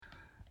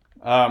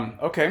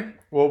Okay,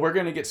 well, we're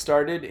going to get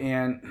started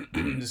and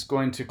just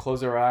going to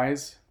close our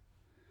eyes.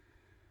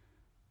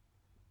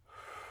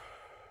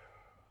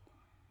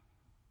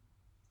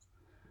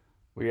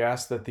 We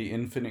ask that the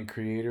infinite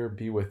creator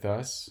be with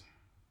us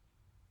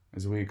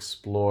as we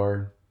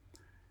explore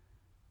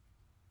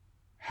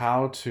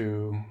how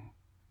to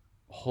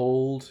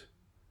hold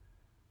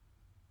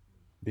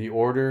the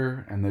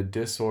order and the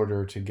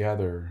disorder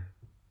together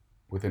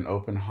with an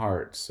open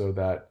heart so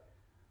that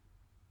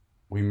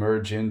we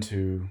merge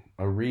into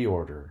a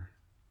reorder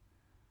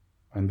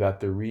and that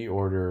the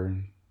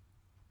reorder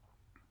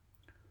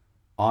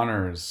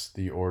honors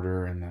the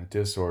order and the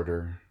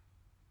disorder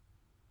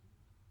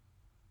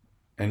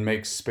and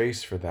makes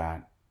space for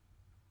that,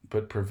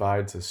 but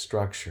provides a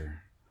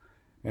structure.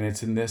 And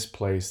it's in this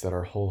place that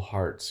our whole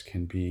hearts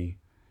can be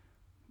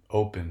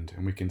opened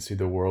and we can see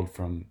the world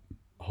from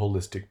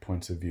holistic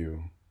points of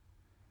view,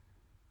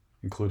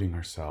 including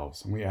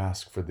ourselves. And we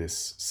ask for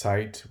this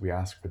sight, we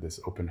ask for this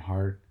open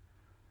heart.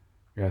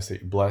 We ask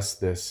that you bless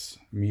this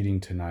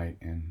meeting tonight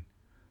and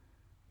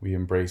we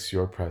embrace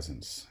your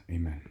presence.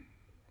 Amen.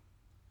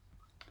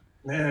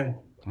 Man,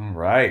 All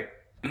right.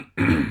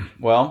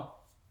 Well,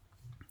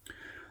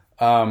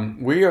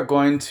 we are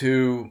going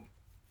to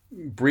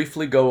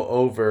briefly go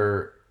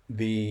over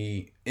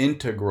the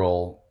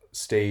integral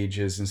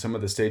stages and some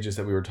of the stages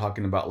that we were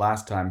talking about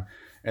last time.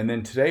 And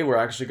then today we're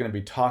actually going to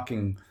be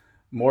talking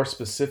more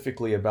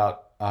specifically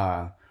about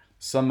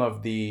some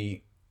of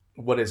the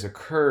what has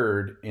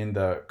occurred in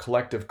the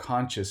collective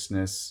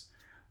consciousness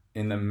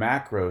in the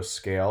macro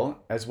scale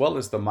as well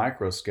as the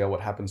micro scale,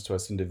 what happens to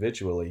us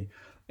individually.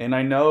 And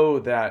I know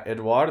that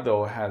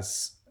Eduardo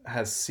has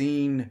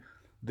seen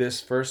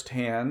this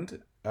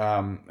firsthand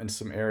in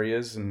some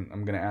areas, and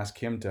I'm going to ask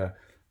him to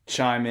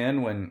chime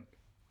in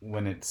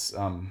when it's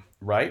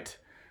right.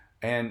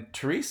 And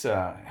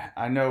Teresa,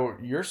 I know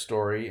your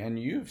story, and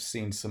you've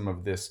seen some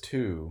of this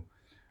too,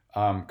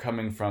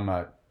 coming from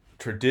a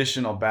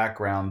traditional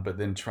background, but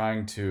then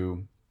trying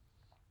to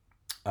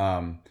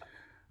um,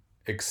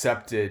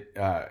 accept it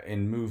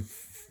and move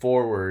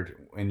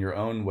forward in your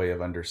own way of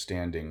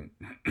understanding.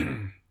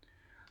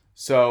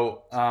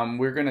 So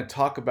we're going to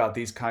talk about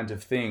these kinds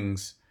of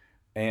things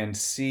and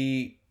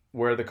see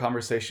where the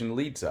conversation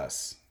leads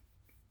us.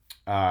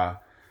 Uh,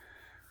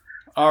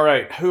 all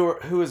right,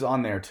 who is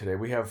on there today?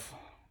 We have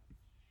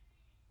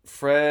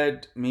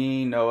Fred,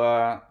 me,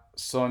 Noah,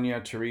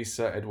 Sonia,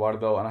 Teresa,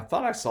 Eduardo, and I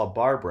thought I saw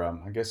Barbara.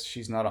 I guess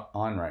she's not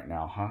on right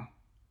now, huh?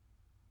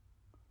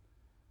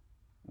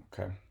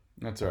 Okay,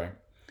 that's all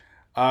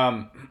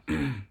right.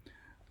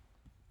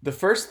 The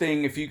first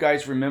thing, if you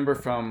guys remember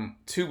from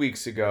 2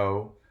 weeks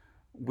ago,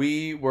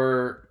 we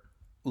were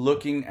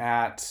looking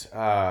at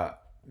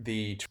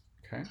the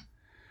okay,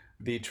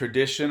 the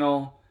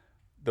traditional,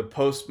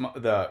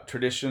 the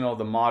traditional,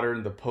 the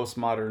modern, the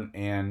postmodern,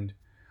 and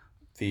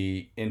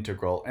the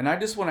integral. And I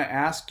just want to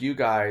ask you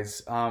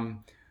guys,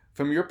 from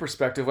your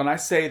perspective, when I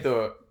say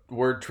the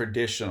word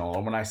traditional,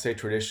 or when I say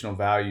traditional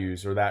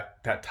values, or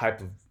that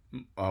type of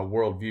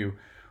worldview,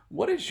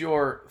 what is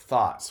your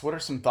thoughts? What are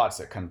some thoughts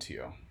that come to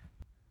you?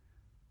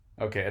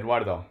 Okay,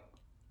 Eduardo.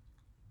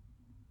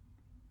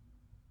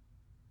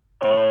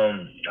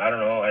 I don't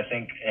know. I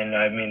think, and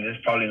I mean, this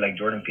is probably like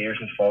Jordan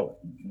Peterson's fault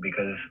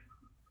because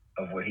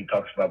of what he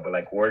talks about, but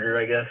like order,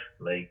 I guess,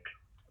 like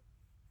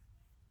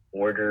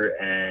order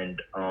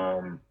and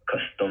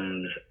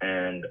customs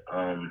and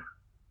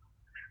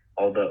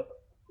all the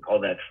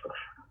all that stuff.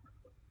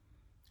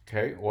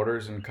 Okay,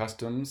 orders and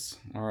customs.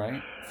 All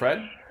right,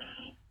 Fred.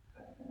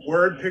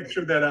 word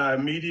picture that I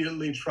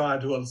immediately try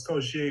to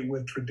associate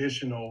with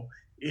traditional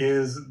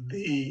is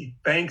the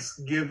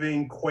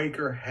Thanksgiving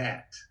Quaker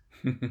hat.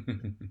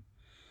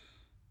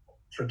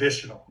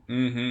 Traditional.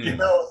 Mm-hmm.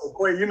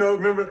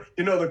 Remember,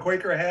 the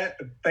Quaker hat,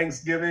 the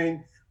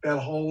Thanksgiving, that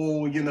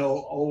whole,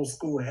 old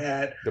school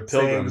hat The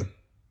saying pilgrim.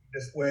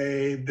 this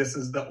way, this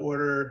is the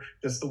order,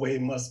 this is the way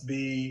it must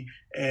be,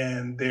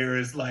 and there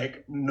is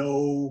like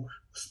no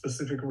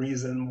specific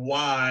reason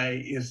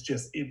why. It's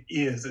just it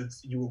is.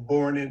 It's you were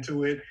born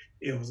into it.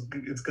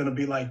 It's gonna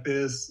be like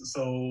this.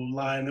 So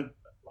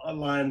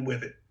align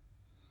with it.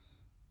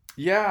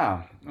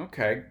 Yeah.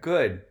 Okay.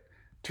 Good.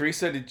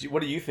 Teresa,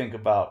 what do you think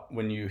about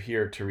when you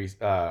hear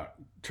Teresa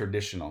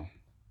traditional?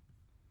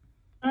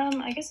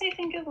 I guess I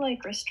think of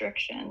like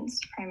restrictions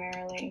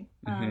primarily.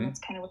 Mm-hmm. That's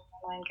kind of where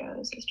my mind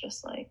goes. It's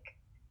just like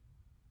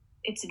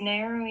it's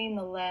narrowing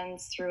the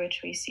lens through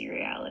which we see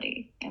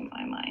reality in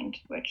my mind,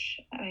 which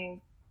I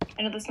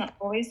know that's not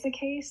always the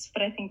case,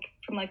 but I think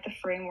from like the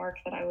framework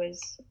that I was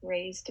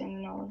raised in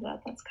and all of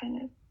that, that's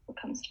kind of what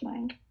comes to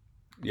mind.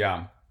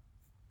 Yeah.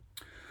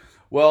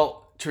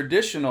 Well,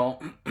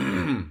 traditional.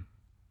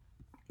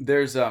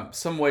 There's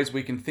some ways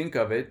we can think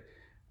of it,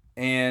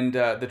 and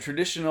the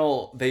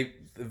traditional they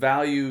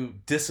value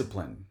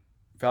discipline,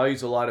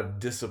 values a lot of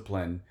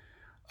discipline,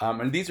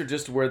 and these are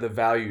just where the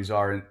values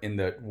are in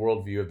the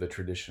worldview of the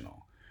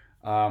traditional.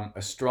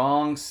 A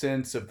strong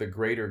sense of the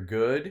greater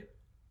good,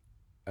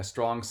 a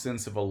strong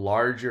sense of a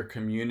larger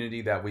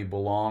community that we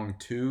belong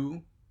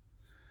to,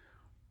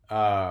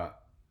 uh,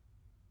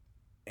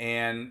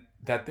 and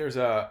that there's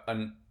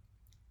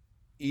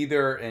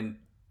either an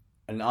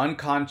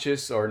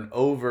unconscious or an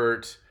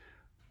overt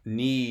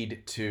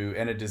need to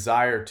and a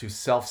desire to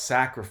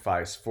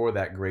self-sacrifice for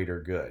that greater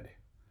good,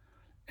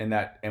 and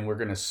we're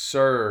going to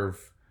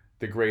serve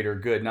the greater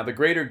good. Now, the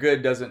greater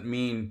good doesn't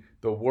mean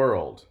the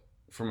world.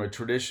 From a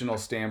traditional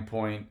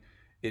standpoint,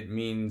 it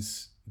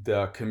means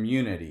the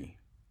community.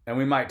 And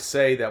we might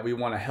say that we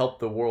want to help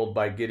the world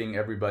by getting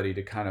everybody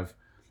to kind of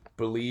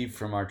believe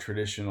from our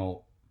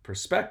traditional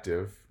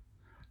perspective.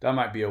 That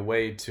might be a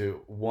way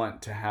to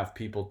want to have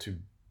people to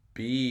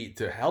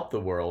help the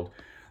world.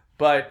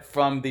 But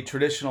from the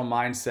traditional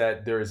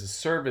mindset, there is a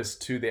service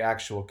to the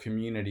actual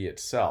community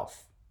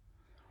itself.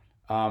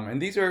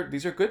 And these are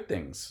good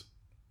things.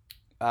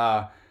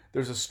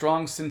 There's a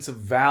strong sense of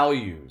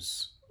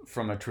values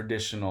from a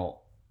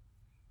traditional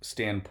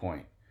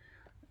standpoint.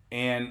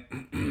 And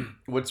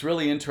what's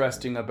really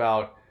interesting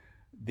about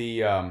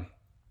the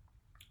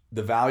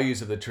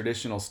values of the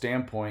traditional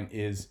standpoint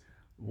is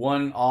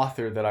one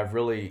author that I've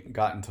really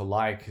gotten to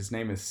like. His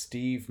name is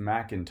Steve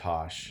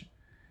McIntosh,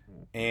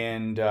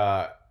 and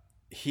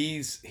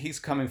he's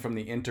coming from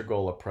the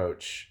integral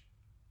approach.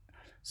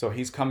 So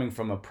he's coming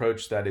from an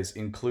approach that is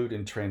include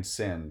and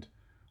transcend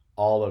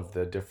all of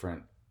the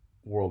different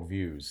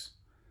worldviews.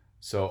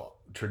 So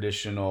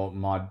traditional,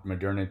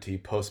 modernity,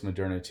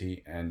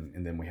 post-modernity, and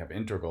then we have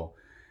integral.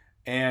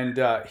 And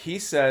he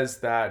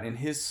says that in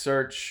his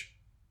search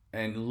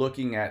and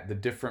looking at the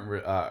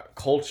different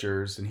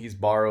cultures, and he's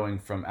borrowing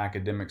from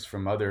academics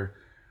from other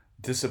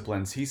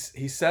disciplines, he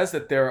says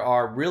that there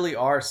really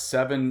are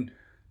 7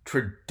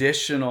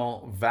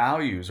 traditional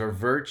values or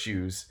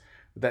virtues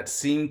that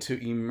seem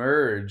to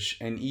emerge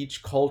in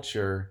each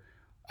culture.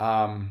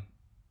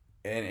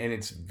 And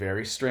it's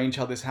very strange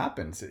how this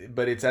happens,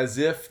 but it's as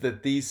if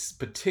that these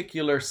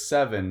particular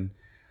 7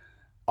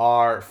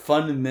 are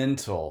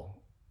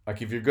fundamental.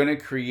 Like if you're going to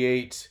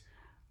create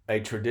a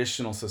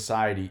traditional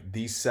society,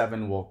 these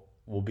 7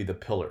 will be the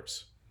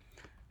pillars,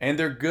 and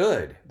they're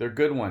good. They're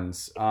good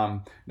ones.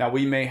 Now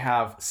we may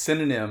have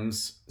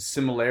synonyms,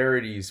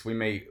 similarities. We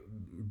may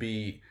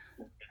be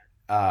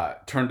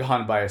turned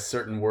on by a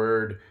certain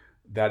word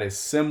that is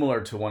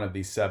similar to one of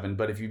these 7,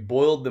 but if you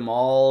boiled them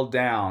all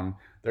down,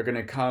 they're going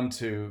to come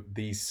to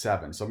these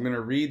 7. So I'm going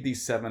to read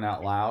these 7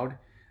 out loud,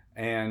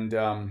 and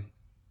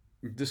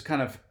just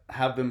kind of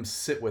have them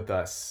sit with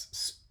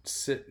us,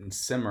 sit and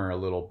simmer a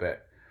little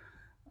bit.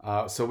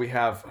 So we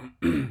have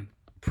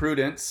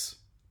prudence.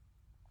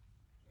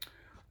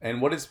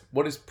 And what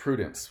is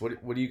prudence?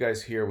 What do you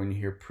guys hear when you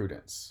hear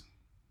prudence?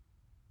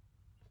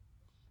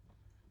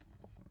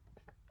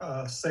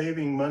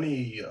 Saving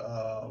money,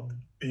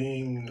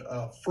 being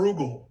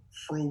frugal.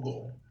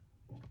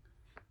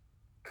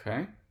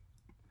 Okay.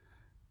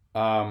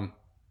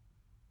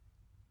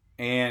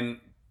 And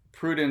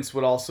prudence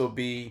would also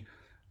be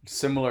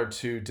similar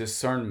to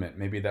discernment,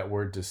 maybe that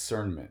word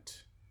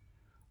discernment.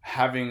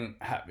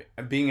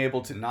 Being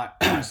able to not,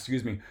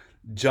 excuse me,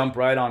 jump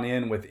right on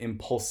in with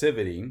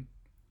impulsivity,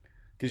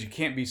 because you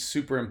can't be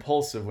super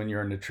impulsive when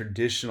you're in a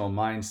traditional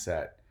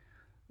mindset.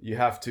 You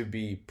have to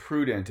be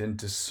prudent and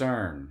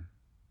discern,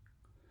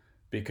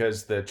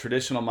 because the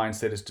traditional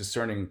mindset is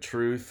discerning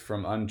truth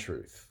from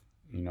untruth,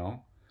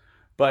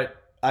 But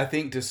I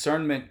think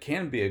discernment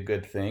can be a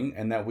good thing,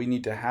 and that we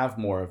need to have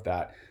more of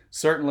that.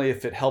 Certainly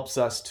if it helps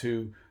us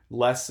to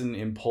lessen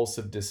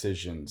impulsive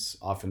decisions,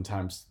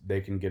 oftentimes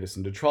they can get us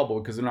into trouble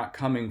because they're not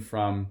coming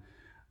from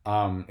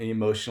an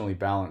emotionally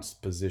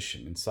balanced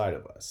position inside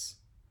of us.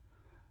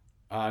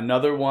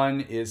 Another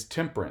one is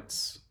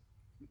temperance.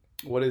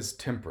 What is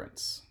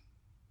temperance?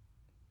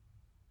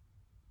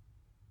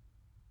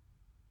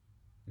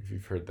 If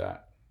you've heard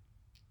that.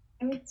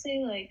 I would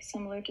say like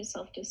similar to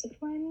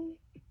self-discipline.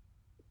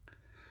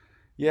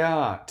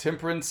 Yeah,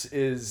 temperance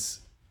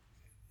is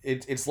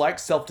it's like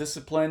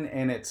self-discipline,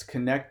 and it's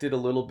connected a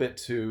little bit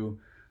to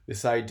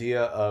this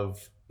idea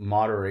of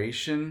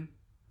moderation,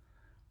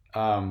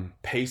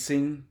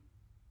 pacing.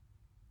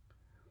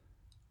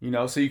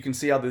 So you can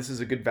see how this is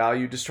a good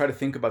value. Just try to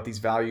think about these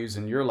values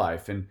in your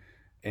life, and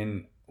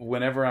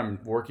whenever I'm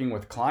working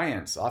with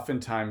clients,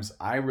 oftentimes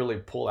I really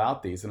pull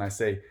out these and I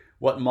say,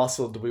 what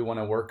muscle do we want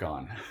to work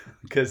on?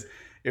 Because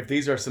if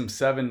these are some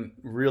 7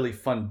 really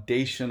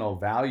foundational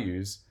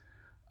values,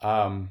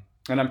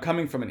 and I'm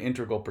coming from an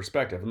integral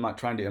perspective. I'm not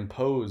trying to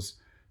impose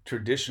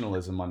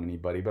traditionalism on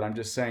anybody, but I'm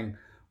just saying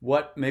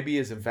what maybe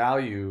is a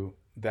value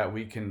that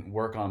we can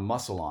work on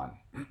muscle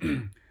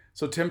on.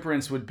 So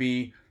temperance would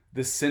be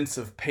the sense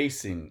of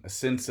pacing, a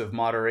sense of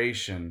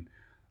moderation,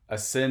 a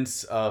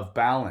sense of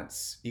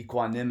balance,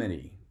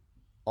 equanimity.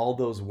 All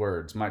those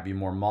words might be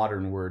more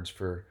modern words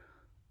for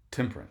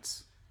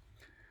temperance.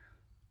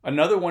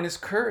 Another one is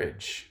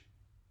courage.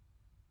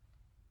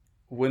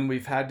 When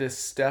we've had to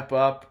step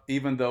up,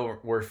 even though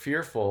we're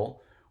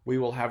fearful, we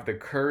will have the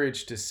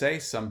courage to say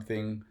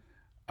something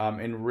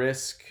and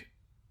risk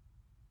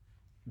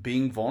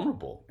being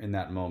vulnerable in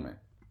that moment,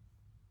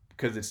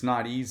 because it's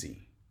not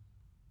easy,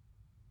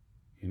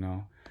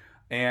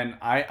 And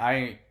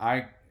I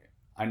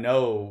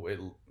know, at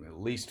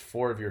least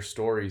 4 of your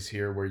stories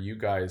here where you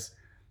guys,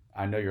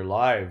 I know your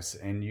lives,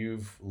 and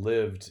you've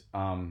lived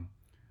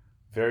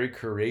very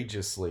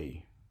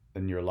courageously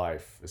in your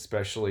life,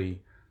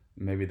 especially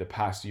maybe the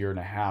past year and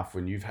a half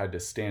when you've had to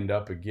stand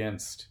up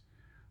against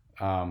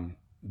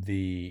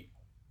the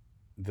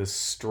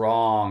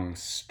strong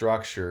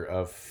structure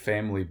of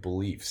family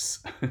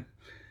beliefs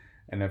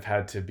and have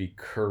had to be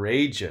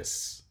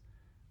courageous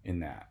in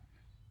that.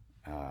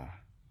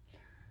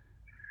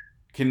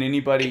 Can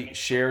anybody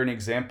share an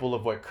example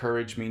of what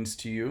courage means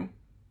to you?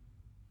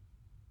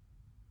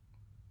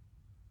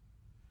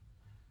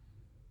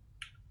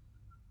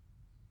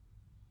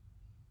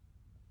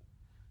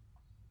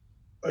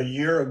 A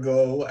year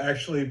ago,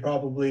 actually,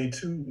 probably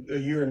a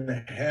year and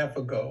a half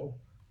ago,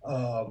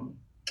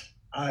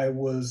 I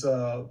was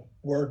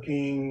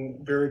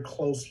working very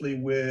closely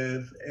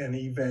with an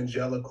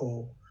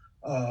evangelical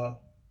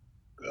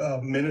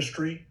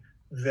ministry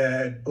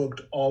that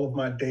booked all of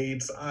my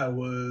dates. I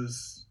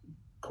was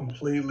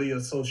completely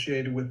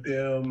associated with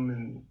them,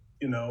 and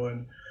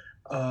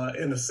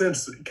in a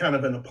sense, kind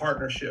of in a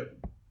partnership.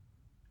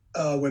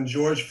 When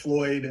George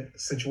Floyd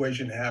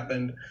situation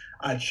happened,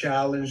 I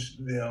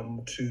challenged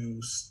them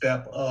to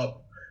step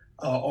up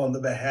on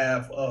the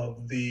behalf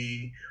of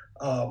the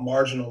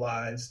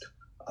marginalized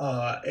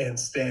and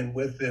stand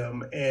with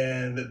them.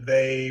 And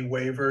they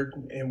wavered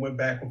and went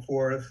back and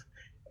forth.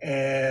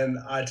 And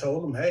I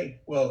told them, hey,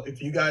 well,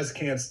 if you guys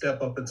can't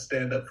step up and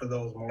stand up for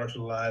those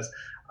marginalized,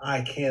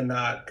 I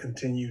cannot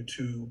continue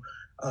to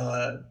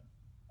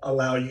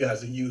allow you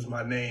guys to use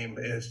my name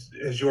as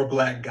your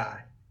black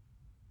guy.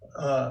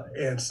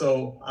 And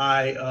so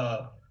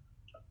I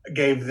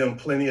gave them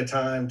plenty of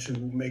time to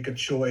make a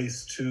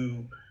choice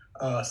to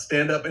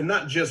stand up, and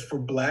not just for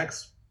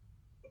blacks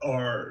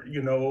or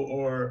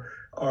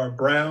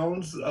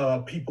browns,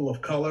 people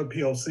of color,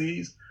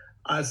 POCs.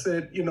 I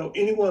said,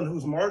 anyone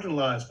who's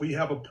marginalized, we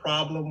have a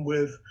problem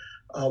with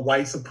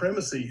white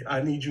supremacy.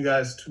 I need you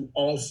guys to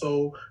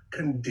also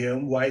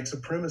condemn white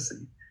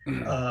supremacy.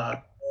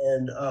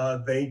 And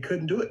they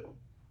couldn't do it.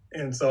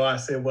 And so I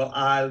said, well,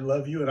 I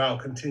love you and I'll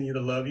continue to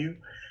love you.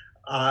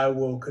 I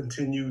will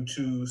continue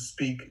to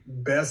speak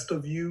best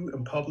of you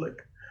in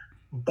public,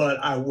 but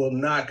I will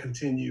not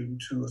continue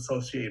to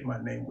associate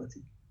my name with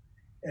you.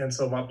 And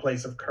so my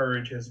place of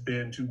courage has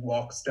been to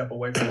step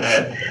away from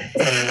that.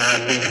 And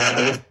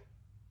I've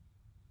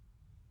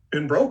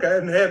been broke. I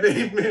haven't had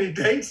many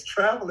dates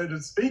traveling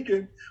and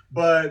speaking,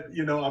 but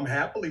I'm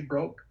happily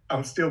broke.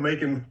 I'm still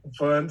making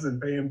funds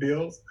and paying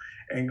bills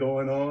and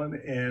going on.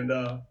 And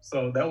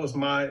so that was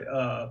my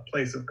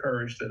place of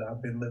courage that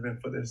I've been living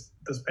for this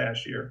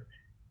past year.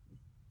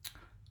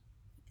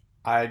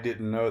 I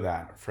didn't know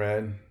that,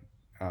 Fred.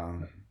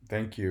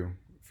 Thank you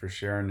for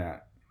sharing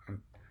that.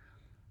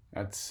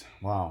 That's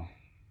wow.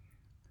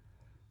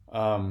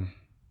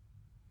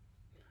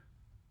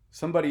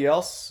 Somebody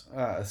else,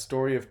 a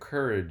story of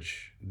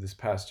courage this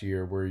past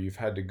year where you've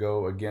had to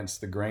go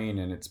against the grain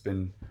and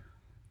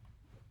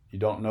you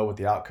don't know what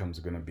the outcome's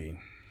going to be.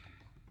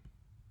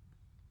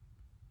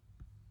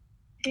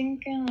 I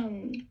think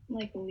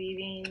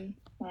leaving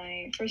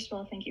first of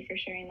all, thank you for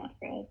sharing that,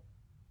 Fred.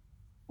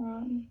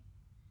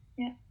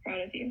 Yeah,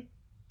 proud of you.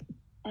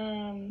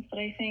 But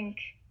I think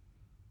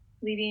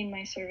leaving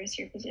my service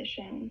year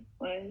position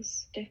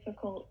was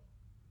difficult,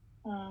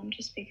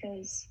 just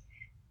because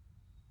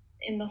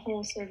in the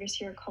whole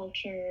service year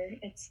culture,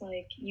 it's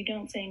like you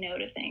don't say no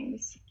to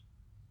things.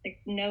 Like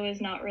no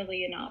is not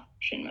really an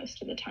option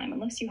most of the time,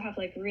 unless you have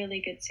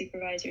really good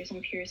supervisors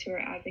and peers who are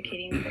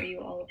advocating for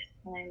you all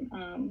the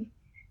time.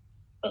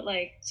 But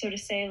so to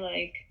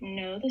say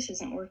no, this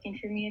isn't working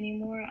for me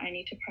anymore. I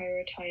need to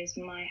prioritize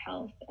my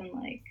health and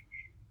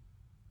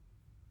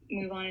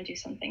move on and do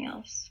something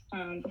else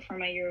before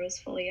my year was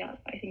fully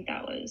up. I think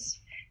that was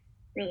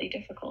really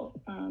difficult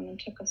and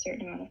took a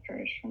certain amount of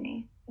courage for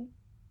me.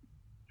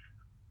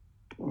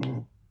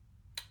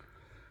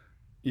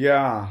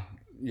 Yeah.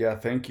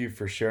 Thank you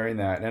for sharing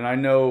that. And I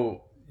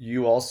know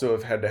you also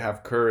have had to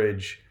have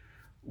courage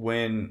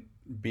when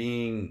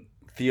being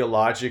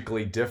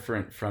theologically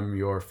different from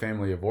your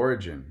family of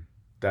origin.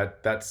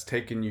 That's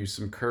taken you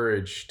some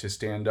courage to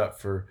stand up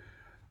for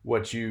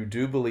what you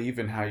do believe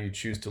and how you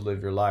choose to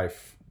live your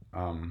life.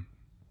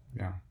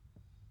 Yeah.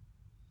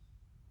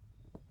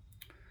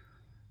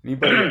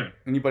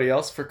 Anybody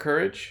else for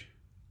courage?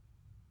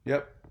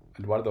 Yep,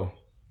 Eduardo.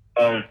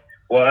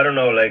 Well, I don't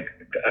know. I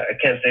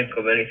can't think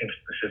of anything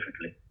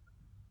specifically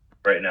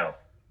right now.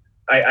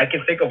 I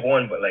can think of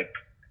one, but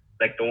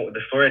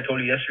the story I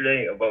told you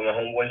yesterday about my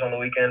homeboys on the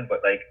weekend.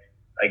 But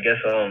I guess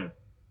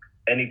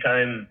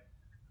anytime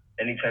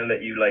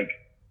that you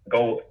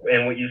go,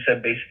 and what you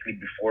said basically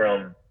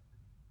before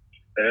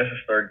Vanessa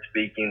started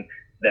speaking,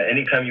 that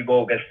anytime you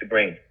go against the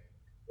grain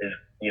is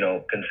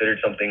considered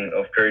something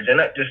of courage, and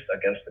not just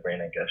against the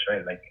grain, I guess,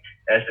 right? It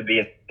has to be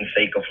in the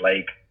sake of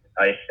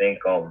I think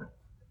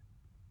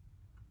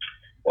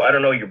well, I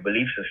don't know, your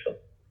belief system,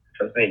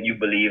 something that you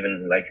believe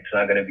in. It's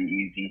not going to be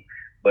easy,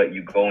 but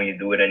you go and you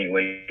do it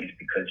anyways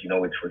because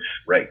it's what's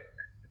right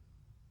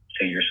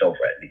to yourself,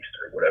 at least,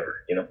 or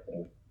whatever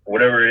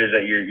whatever it is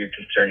that you're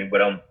concerning.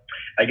 But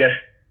I guess,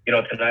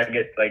 to not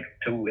get like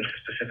too into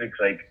specifics,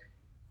 like,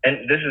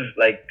 and this is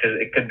like, because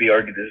it could be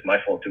argued this is my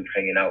fault too,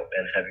 hanging out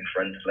and having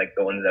friends like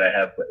the ones that I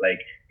have, but like,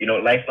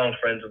 lifelong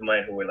friends of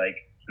mine who are like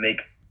make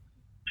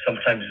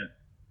sometimes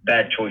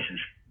bad choices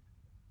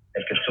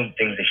and consume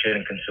things they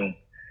shouldn't consume,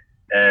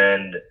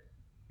 and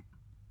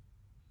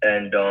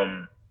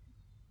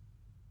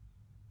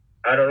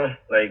I don't know,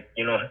 like,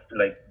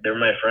 like they're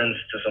my friends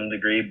to some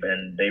degree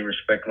and they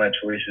respect my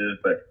choices,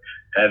 but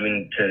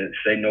having to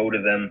say no to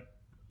them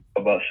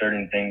about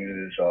certain things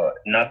is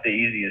not the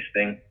easiest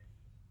thing.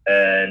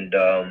 And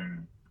I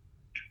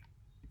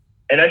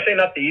say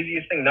not the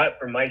easiest thing, not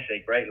for my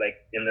sake, right? Like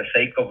in the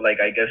sake of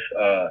like, I guess,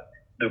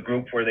 the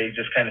group where they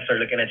just kind of start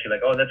looking at you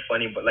like, oh, that's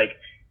funny. But like,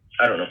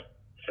 I don't know.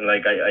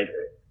 Like I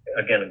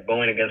again,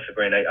 going against the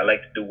grain, I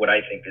like to do what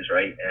I think is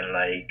right. And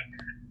like,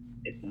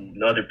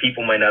 other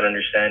people might not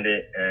understand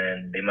it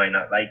and they might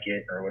not like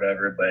it or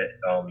whatever, but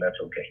that's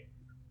okay.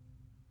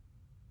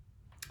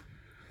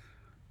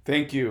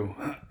 Thank you.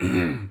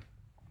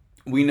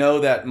 We know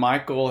that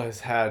Michael has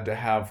had to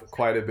have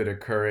quite a bit of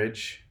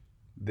courage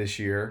this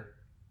year.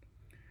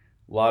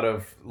 A lot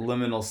of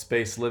liminal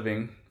space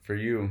living for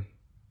you.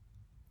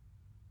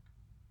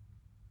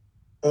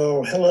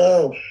 Oh,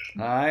 hello.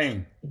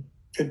 Hi.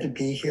 Good to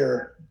be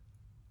here.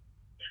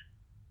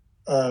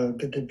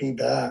 Good to be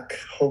back.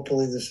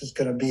 Hopefully this is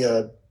going to be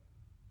a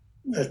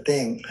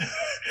thing.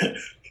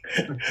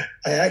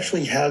 I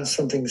actually had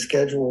something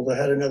scheduled. I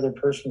had another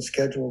person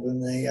scheduled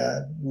and they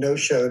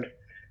no-showed.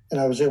 And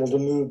I was able to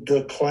move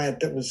the client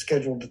that was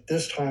scheduled at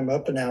this time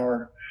up an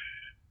hour.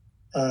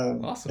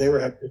 Awesome. They were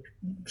happy.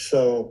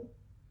 So,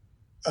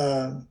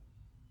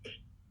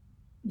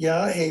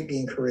 yeah, I hate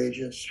being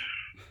courageous.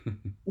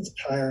 It's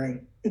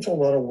tiring. It's a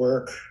lot of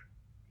work.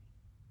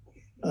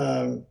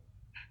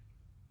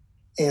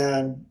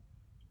 And,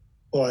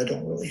 well, I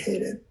don't really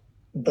hate it,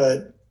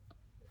 but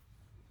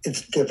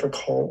it's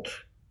difficult.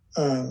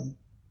 And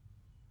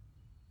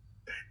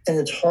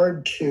it's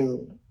hard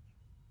to,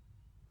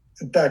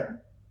 in fact,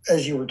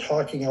 as you were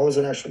talking, I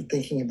wasn't actually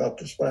thinking about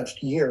this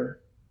last year,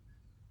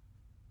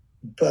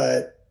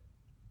 but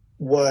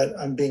what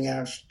I'm being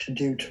asked to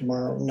do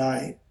tomorrow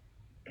night,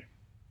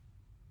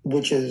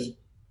 which is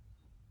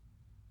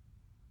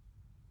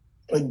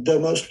like the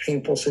most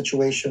painful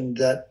situation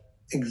that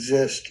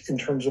exists in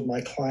terms of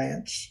my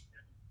clients.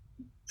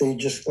 They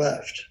just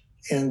left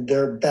and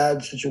their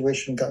bad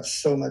situation got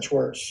so much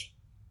worse.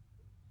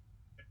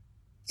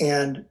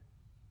 And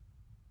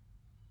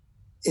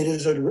it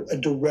is a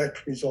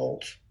direct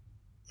result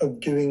of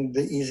doing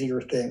the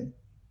easier thing,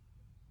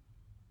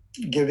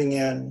 giving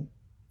in,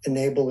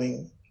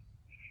 enabling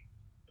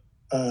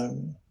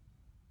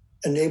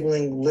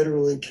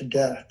literally to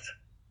death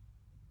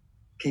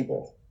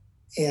people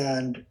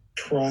and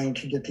trying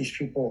to get these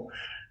people.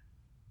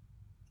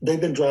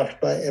 They've been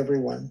dropped by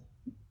everyone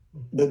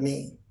but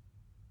me.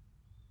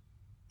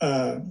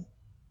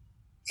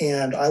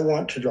 And I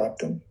want to drop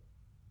them.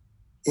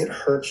 It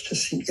hurts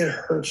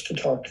to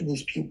talk to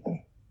these people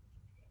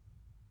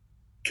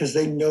because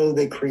they know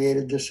they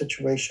created this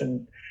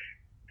situation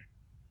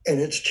and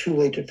it's too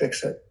late to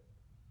fix it.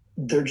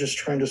 They're just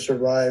trying to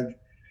survive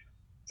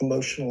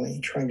emotionally,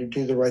 trying to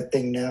do the right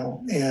thing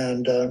now.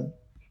 And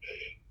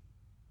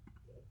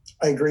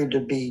I agreed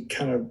to be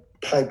kind of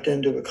piped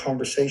into a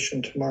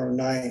conversation tomorrow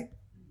night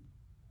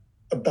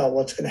about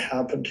what's going to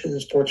happen to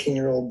this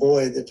 14-year-old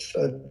boy that's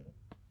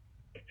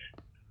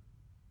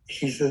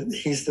he's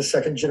the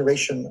second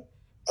generation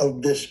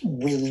of this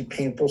really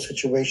painful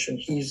situation.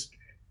 He's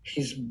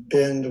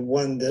been the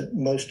one that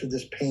most of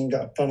this pain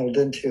got funneled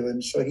into,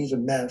 and so he's a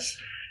mess.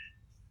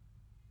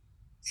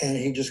 And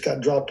he just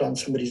got dropped on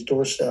somebody's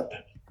doorstep.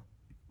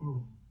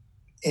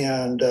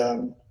 And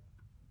I'm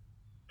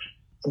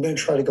going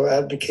to try to go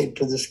advocate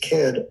for this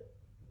kid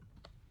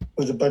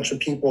with a bunch of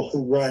people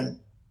who run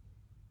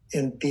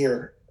in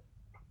fear.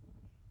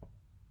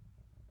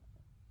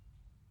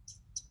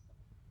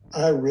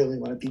 I really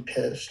want to be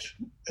pissed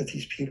at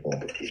these people.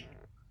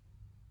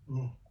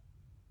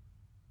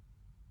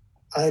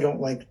 I don't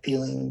like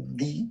feeling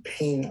the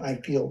pain I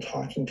feel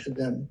talking to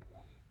them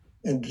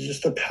and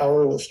just the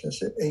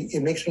powerlessness.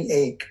 It makes me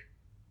ache.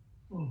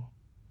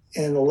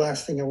 And the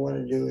last thing I want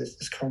to do is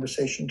this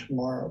conversation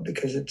tomorrow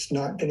because it's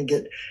not going to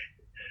get,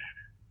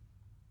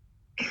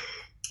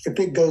 if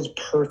it goes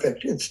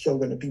perfect, it's still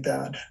going to be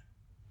bad.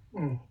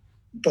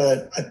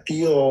 But I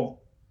feel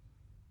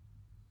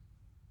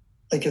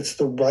like it's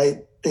the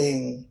right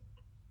thing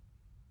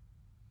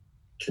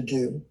to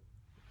do.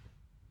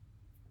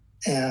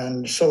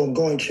 And so I'm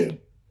going to.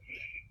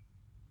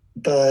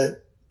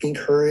 But being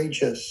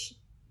courageous,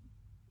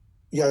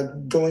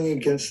 going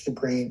against the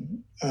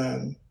grain,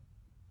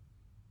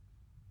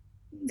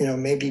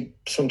 maybe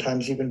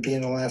sometimes even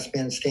being the last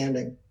man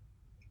standing.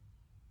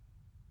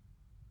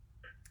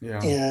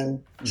 Yeah.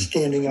 And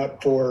standing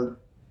up for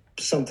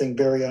something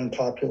very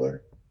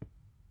unpopular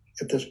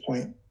at this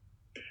point.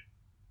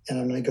 And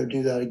I'm going to go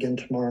do that again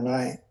tomorrow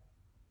night.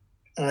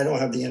 And I don't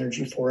have the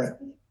energy for it.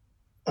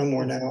 I'm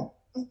worn out.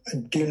 I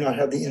do not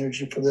have the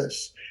energy for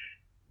this.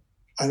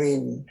 I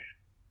mean,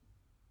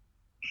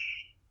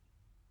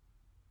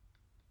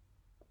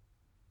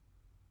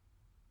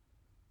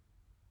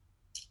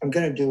 I'm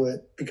going to do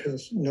it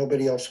because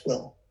nobody else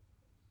will.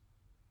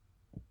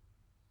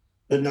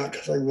 But not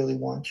because I really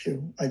want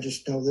to. I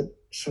just know that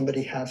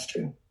somebody has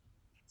to.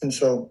 And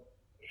so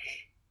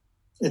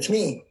it's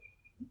me.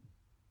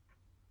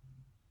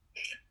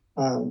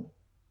 But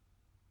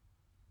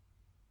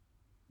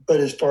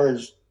as far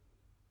as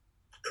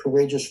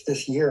courageous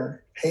this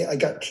year, hey, I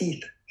got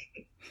teeth.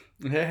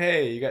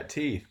 Hey, you got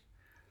teeth.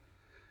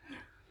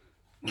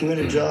 Doing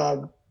a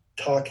job,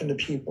 talking to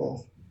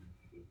people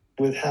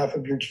with half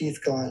of your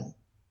teeth gone.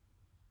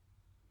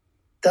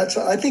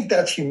 I think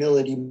that's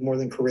humility more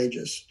than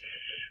courageous.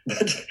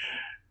 But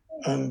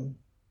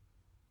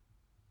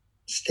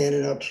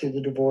standing up to the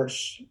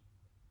divorce,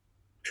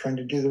 trying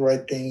to do the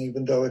right thing,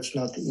 even though it's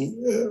not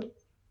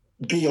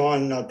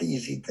beyond not the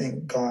easy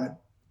thing, God.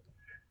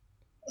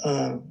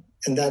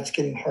 And that's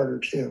getting harder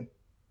too.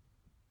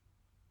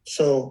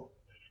 So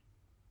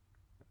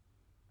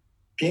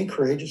being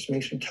courageous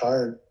makes me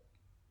tired.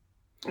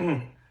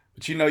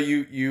 But you know,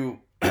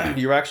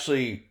 you're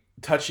actually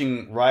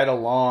touching right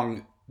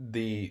along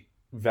the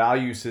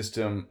value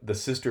system, the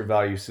sister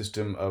value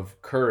system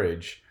of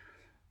courage,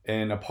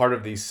 and a part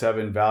of these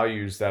 7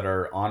 values that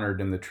are honored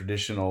in the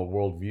traditional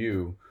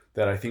worldview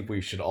that I think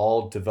we should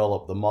all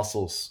develop the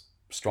muscles,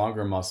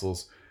 stronger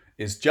muscles,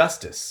 is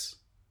justice.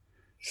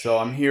 So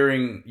I'm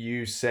hearing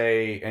you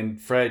say,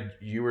 and Fred,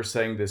 you were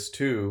saying this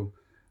too.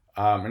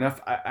 And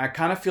I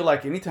kind of feel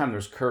like anytime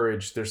there's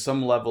courage, there's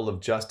some level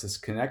of justice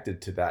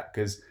connected to that,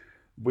 because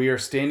we are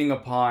standing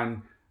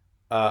upon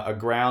a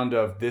ground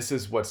of this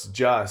is what's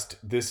just.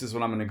 This is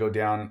what I'm going to go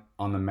down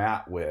on the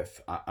mat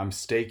with. I'm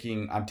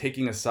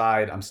taking a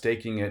side. I'm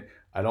staking it.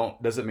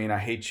 Doesn't mean I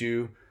hate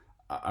you.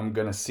 I'm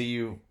going to see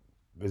you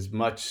as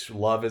much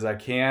love as I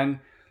can,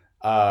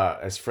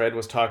 as Fred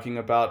was talking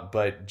about.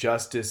 But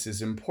justice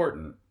is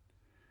important,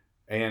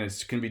 and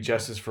it can be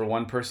justice for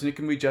one person. It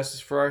can be justice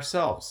for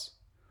ourselves.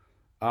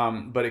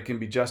 But it can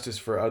be justice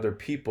for other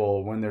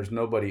people when there's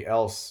nobody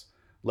else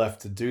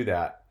left to do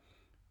that.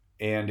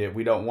 And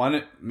we don't want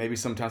it. Maybe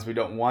sometimes we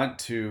don't want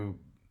to.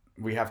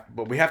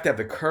 But we have to have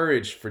the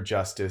courage for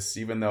justice,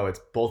 even though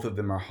both of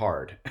them are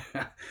hard.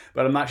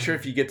 But I'm not sure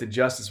if you get to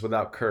justice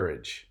without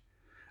courage.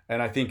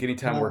 And I think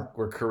anytime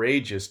we're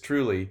courageous,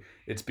 truly,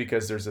 it's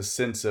because there's a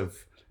sense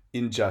of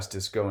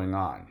injustice going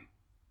on.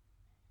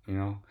 You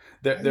know,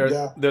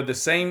 they're the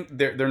same.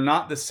 They're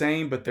not the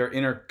same, but they're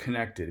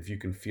interconnected. If you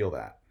can feel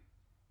that.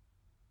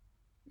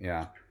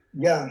 Yeah.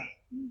 Yeah,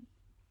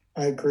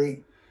 I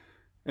agree.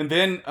 And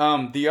then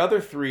the other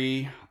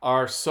 3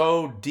 are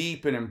so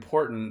deep and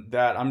important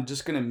that I'm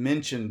just going to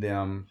mention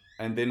them,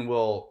 and then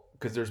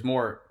because there's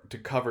more to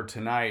cover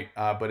tonight,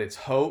 but it's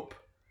hope,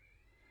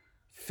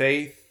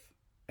 faith,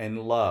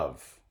 and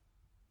love.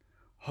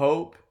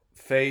 Hope,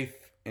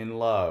 faith, and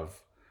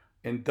love.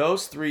 And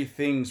those 3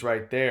 things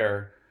right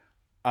there,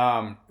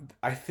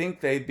 I think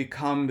they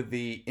become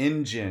the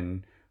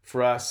engine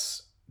for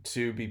us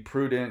to be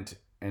prudent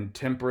and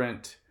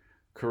temperate,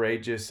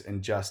 courageous,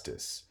 and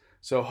justice.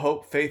 So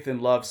hope, faith, and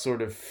love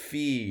sort of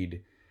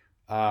feed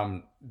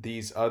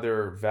these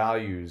other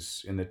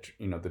values in the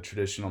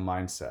traditional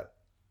mindset.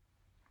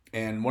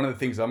 And one of the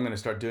things I'm going to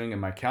start doing in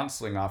my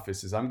counseling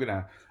office is I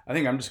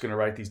think I'm just going to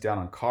write these down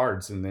on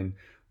cards and then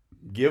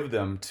give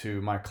them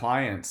to my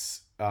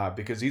clients,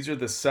 because these are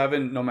the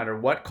 7, no matter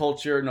what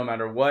culture, no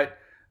matter what,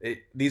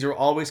 these are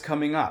always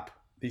coming up,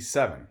 these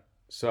 7.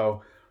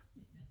 So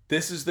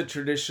this is the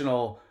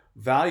traditional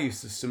value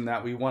system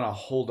that we want to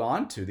hold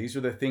on to. These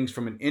are the things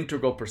from an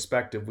integral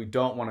perspective we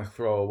don't want to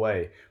throw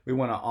away. We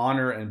want to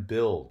honor and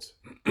build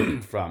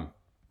from.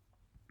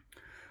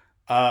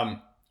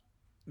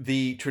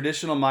 The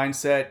traditional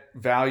mindset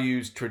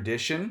values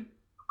tradition,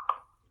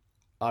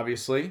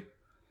 obviously,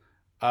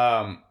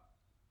 and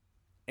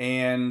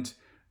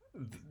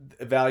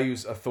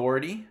values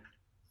authority.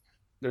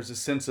 There's a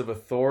sense of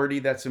authority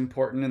that's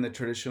important in the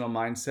traditional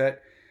mindset.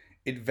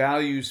 It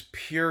values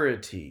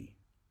purity.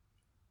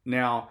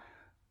 Now,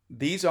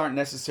 these aren't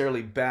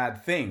necessarily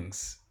bad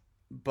things,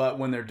 but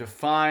when they're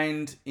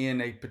defined in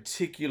a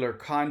particular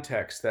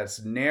context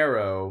that's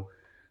narrow,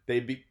 they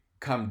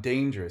become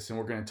dangerous. And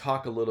we're going to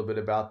talk a little bit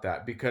about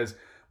that, because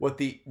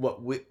what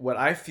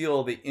I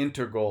feel the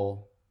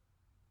integral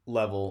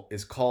level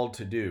is called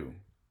to do,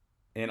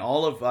 and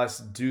all of us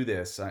do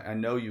this. I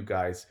know you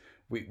guys,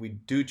 we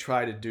do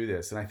try to do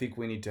this, and I think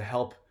we need to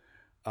help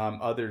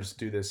others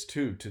do this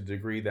too, to the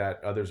degree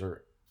that others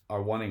are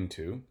wanting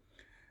to,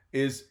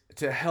 is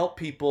to help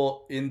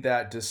people in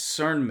that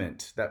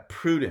discernment, that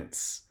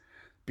prudence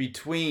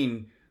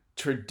between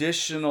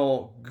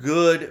traditional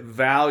good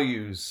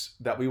values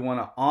that we want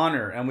to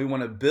honor and we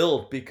want to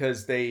build,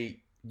 because you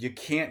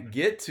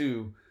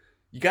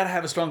got to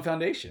have a strong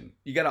foundation.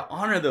 You got to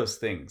honor those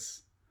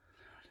things,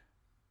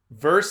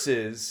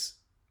 versus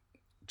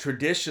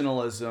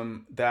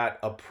traditionalism that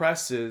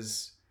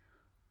oppresses,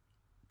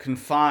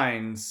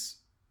 confines,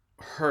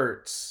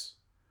 hurts,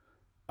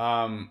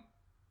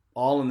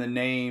 all in the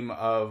name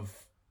of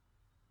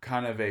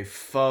kind of a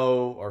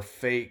faux or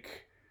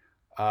fake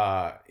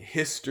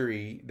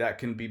history that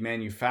can be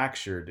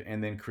manufactured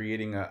and then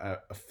creating a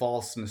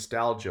false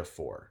nostalgia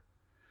for.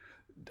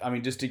 I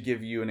mean, just to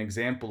give you an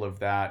example of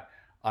that,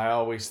 I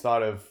always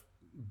thought of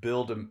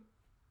build a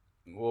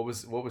what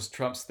was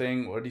Trump's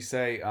thing? What did he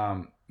say?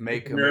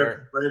 Make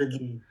America great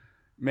again.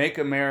 Make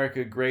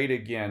America great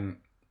again.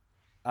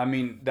 I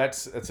mean,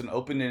 that's an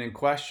open-ended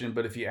question,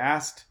 but if you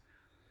ask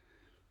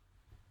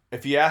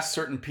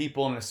certain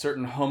people in a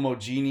certain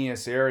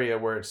homogeneous area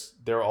where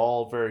they're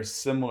all very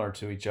similar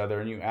to each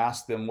other, and you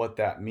ask them what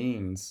that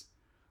means,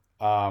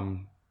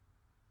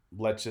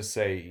 let's just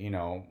say,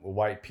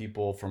 white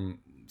people from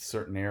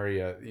certain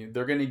area,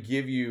 they're going to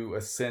give you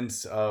a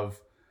sense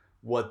of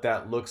what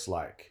that looks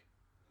like.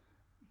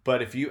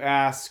 But if you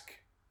ask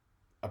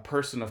a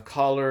person of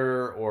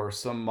color or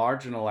some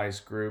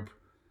marginalized group,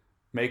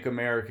 make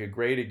America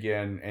great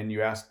again, and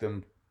you ask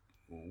them,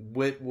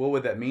 what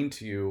would that mean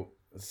to you?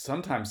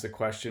 Sometimes the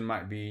question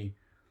might be,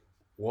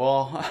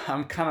 well,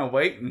 I'm kind of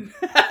waiting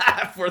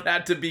for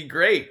that to be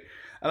great.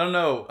 I don't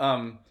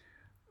know.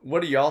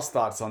 What are y'all's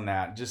thoughts on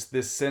that? Just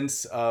this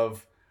sense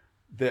of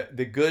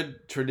the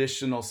good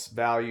traditional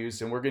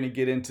values, and we're going to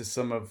get into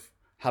some of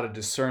how to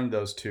discern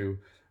those two,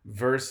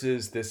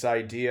 versus this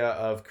idea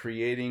of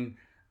creating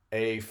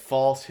a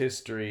false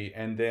history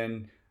and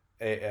then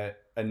a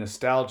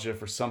nostalgia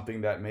for something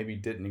that maybe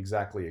didn't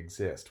exactly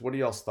exist. What are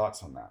y'all's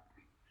thoughts on that?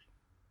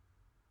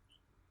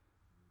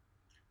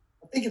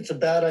 I think it's a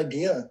bad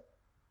idea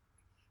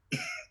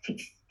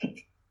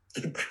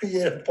to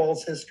create a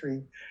false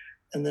history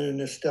and then a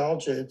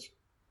nostalgia. It's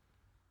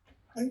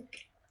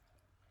like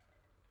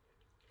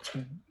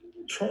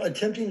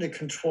attempting to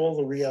control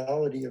the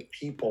reality of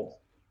people,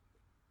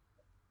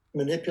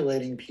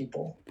 manipulating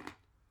people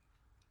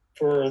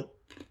for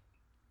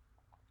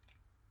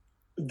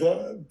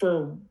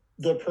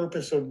the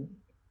purpose of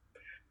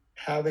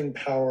having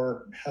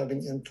power,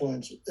 having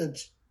influence.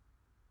 It's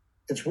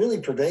really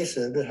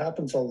pervasive. It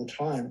happens all the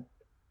time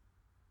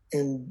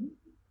in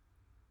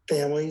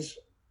families,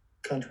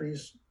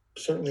 countries,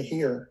 certainly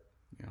here.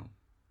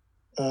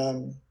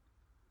 Yeah.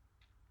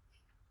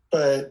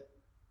 But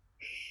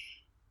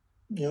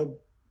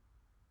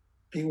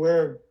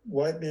beware of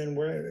white men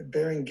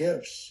bearing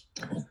gifts.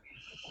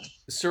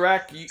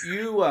 Sirach,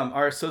 you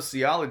are a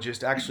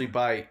sociologist actually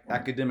by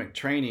academic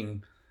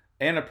training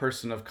and a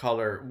person of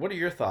color. What are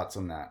your thoughts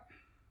on that?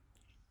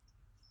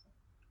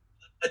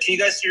 Can you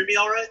guys hear me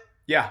all right?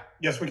 Yeah.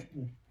 Yes, we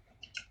can.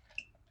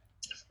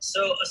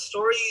 So a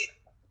story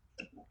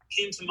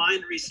came to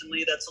mind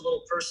recently that's a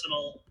little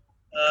personal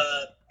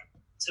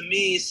to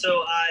me.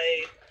 So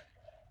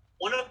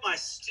one of my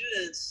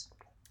students,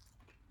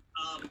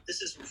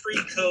 this is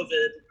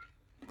pre-COVID,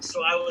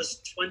 so I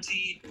was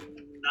 29,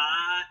 and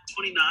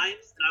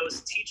I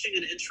was teaching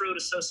an intro to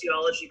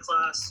sociology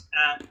class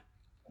at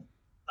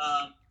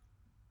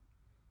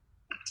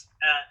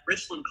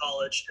Richland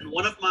College, and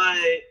one of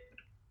my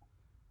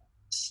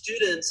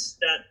students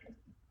that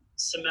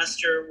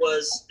semester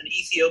was an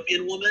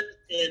Ethiopian woman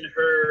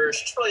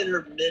she's probably in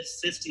her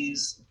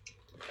mid-50s,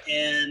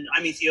 and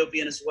I'm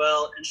Ethiopian as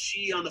well, and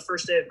she, on the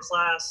first day of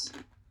class,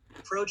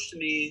 approached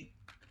me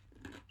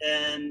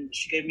and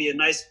she gave me a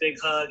nice big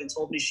hug and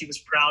told me she was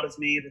proud of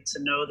me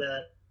to know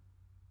that,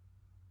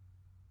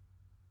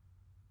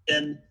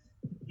 and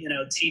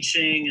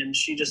teaching, and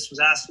she just was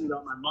asking me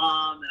about my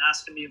mom and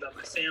asking me about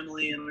my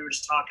family, and we were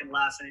just talking,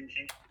 laughing,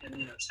 and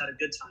just had a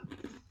good time.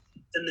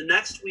 Then the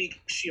next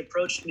week she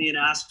approached me and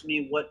asked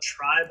me what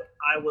tribe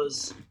I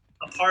was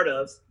a part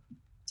of,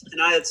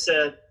 and I had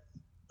said,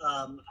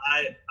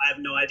 I have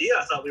no idea.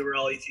 I thought we were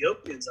all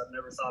Ethiopians. I've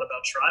never thought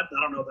about tribe.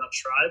 I don't know about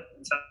tribe.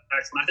 In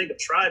fact, when I think of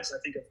tribes, I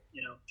think of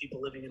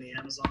people living in the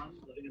Amazon,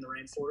 living in the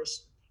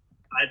rainforest.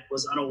 I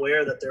was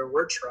unaware that there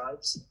were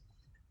tribes.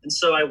 And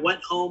so I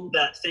went home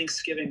that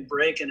Thanksgiving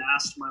break and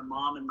asked my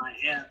mom and my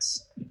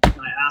aunts, and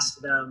I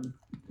asked them,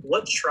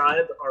 what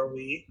tribe are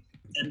we?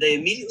 And they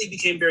immediately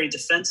became very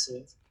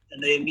defensive,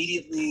 and they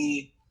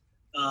immediately,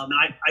 and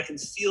I can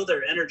feel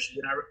their energy.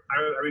 And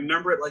I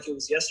remember it like it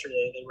was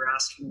yesterday. They were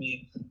asking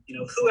me,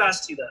 who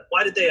asked you that?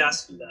 Why did they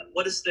ask you that?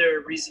 What is their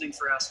reasoning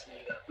for asking you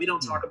that? We don't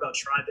talk about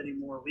tribe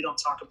anymore. We don't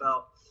talk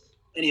about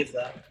any of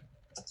that.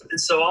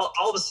 And so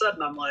all of a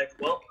sudden I'm like,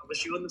 well, I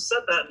wish you wouldn't have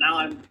said that. Now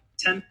I'm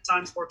 10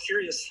 times more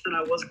curious than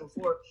I was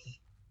before.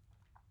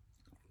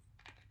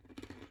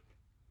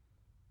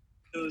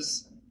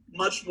 Who's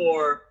much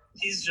more,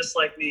 he's just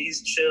like me.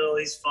 He's chill.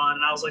 He's fun.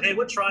 And I was like, hey,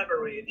 what tribe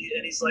are we?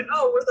 And he's like,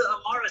 oh, we're the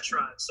Amara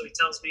tribe. So he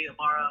tells me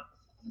Amara.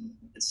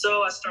 And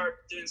so I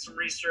start doing some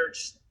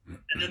research.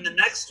 And then the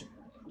next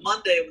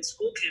Monday when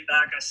school came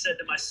back, I said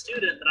to my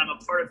student that I'm a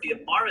part of the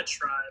Amara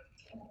tribe.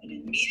 And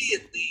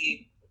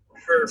immediately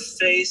her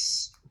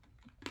face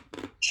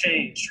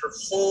changed. Her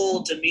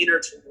whole demeanor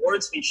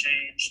towards me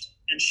changed.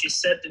 And she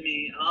said to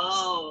me,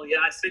 oh, yeah,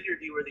 I figured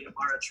you were the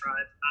Amara tribe.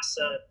 And I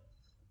said,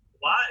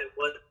 why?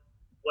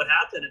 What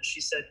happened? And she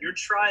said, your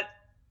tribe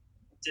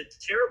did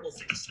terrible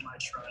things to my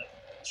tribe.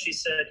 She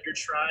said, your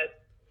tribe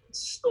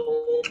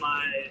stole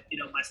my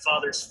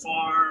father's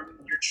farm.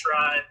 Your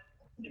tribe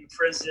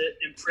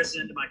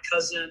imprisoned my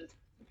cousin.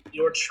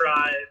 Your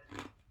tribe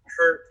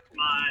hurt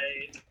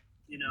my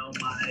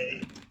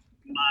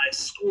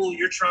school.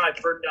 Your tribe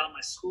burned down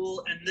my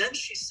school. And then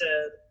she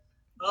said,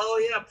 oh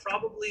yeah,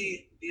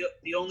 probably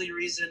the only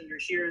reason you're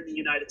here in the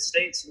United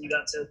States and you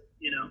got to,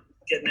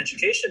 get an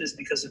education is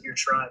because of your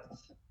tribe.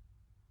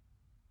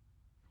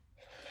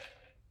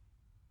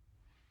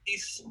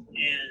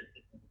 And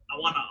I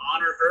want to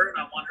honor her, and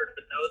I want her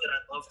to know that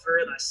I love her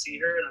and I see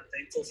her and I'm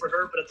thankful for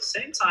her. But at the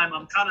same time,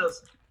 I'm kind of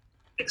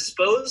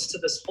exposed to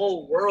this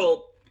whole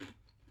world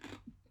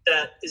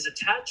that is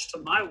attached to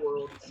my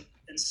world.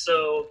 And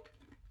so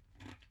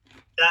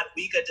that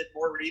week I did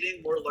more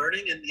reading, more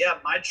learning. And yeah,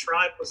 my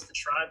tribe was the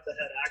tribe that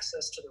had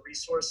access to the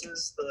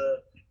resources,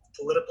 the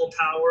political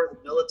power, the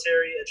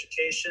military,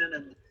 education.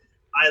 And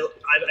I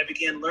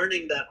began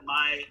learning that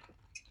my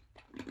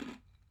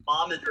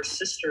mom and her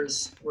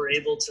sisters were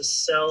able to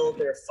sell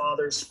their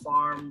father's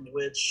farm,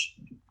 which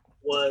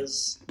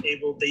was they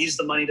used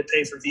the money to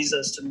pay for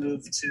visas to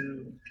move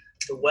to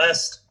the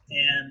West.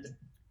 And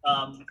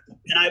I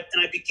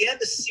began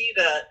to see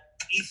that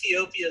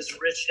Ethiopia's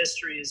rich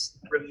history is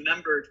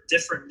remembered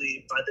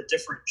differently by the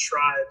different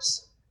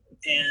tribes.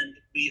 And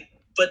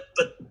but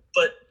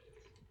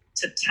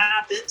to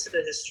tap into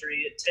the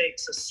history, it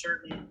takes a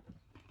certain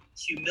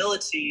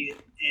humility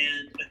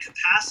and a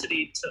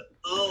capacity to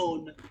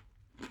own.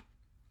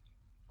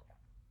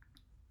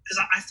 Because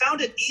I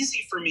found it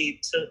easy for me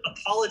to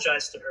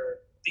apologize to her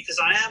because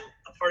I am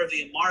a part of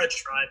the Amara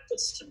tribe, but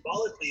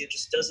symbolically it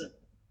just doesn't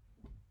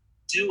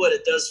do what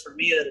it does for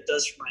me that it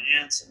does for my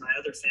aunts and my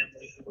other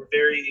family who were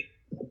very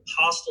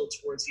hostile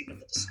towards even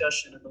the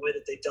discussion. And the way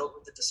that they dealt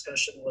with the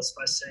discussion was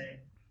by saying,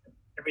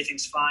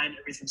 everything's fine,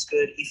 everything's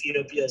good,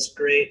 Ethiopia is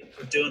great,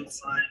 we're doing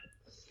fine.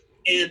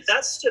 And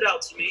that stood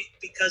out to me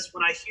because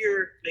when I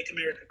hear Make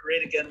America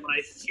Great Again, when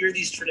I hear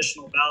these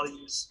traditional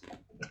values,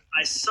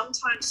 I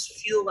sometimes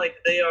feel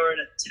like they are an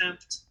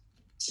attempt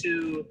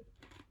to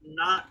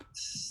not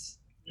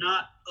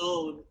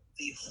own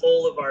the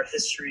whole of our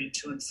history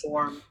to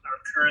inform our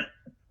current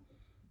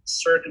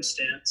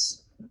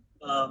circumstance.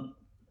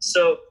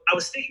 So I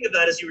was thinking of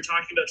that as you were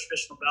talking about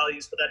traditional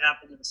values, but that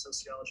happened in a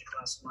sociology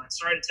class of mine.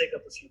 Sorry to take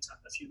up a few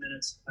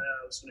minutes. I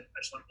just wanted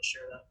to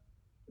share that.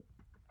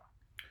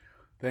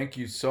 Thank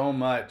you so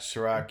much,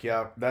 Chirac.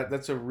 Yeah,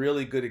 that's a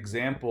really good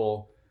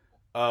example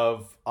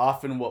of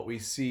often what we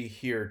see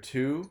here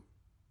too,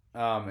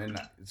 and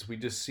we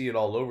just see it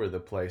all over the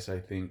place. I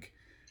think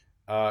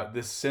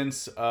this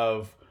sense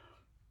of,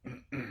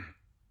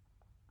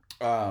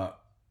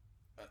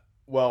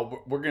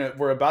 well,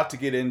 we're about to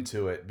get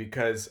into it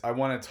because I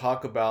want to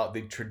talk about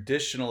the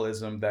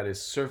traditionalism that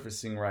is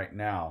surfacing right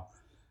now,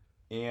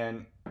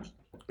 and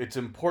it's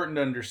important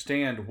to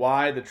understand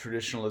why the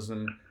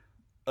traditionalism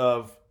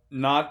of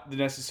not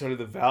necessarily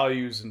the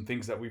values and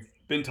things that we've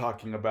been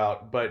talking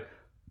about, but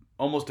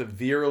almost a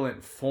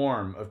virulent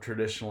form of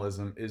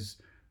traditionalism is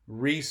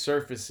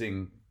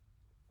resurfacing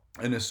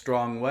in a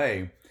strong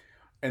way.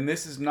 And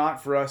this is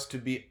not for us to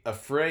be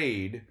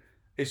afraid.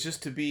 It's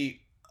just to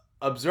be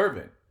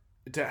observant,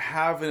 to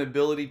have an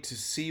ability to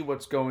see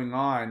what's going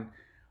on.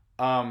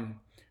 And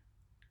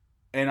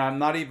I'm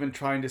not even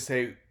trying to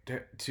say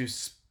to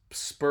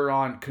spur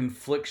on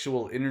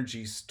conflictual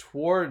energies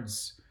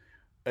towards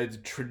a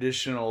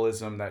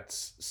traditionalism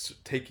that's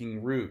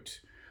taking root,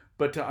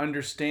 but to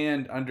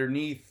understand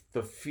underneath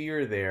the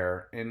fear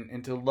there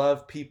and to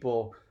love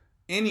people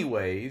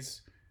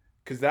anyways,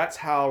 because that's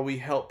how we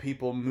help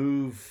people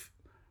move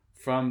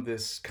from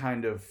this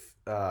kind of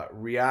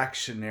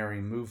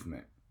reactionary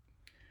movement.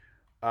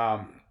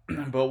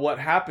 But what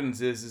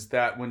happens is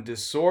that when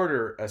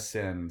disorder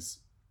ascends,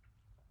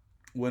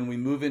 when we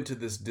move into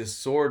this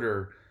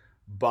disorder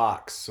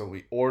box, so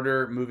we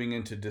order moving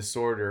into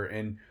disorder,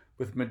 and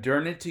with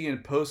modernity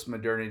and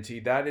post-modernity,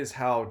 that is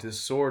how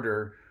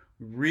disorder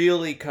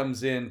really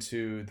comes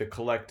into the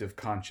collective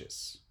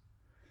conscious.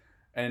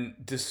 And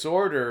the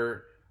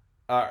disorder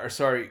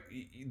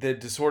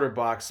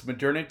box,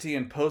 modernity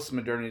and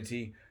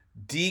post-modernity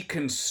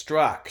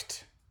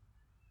deconstruct.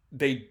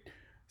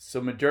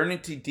 So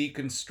modernity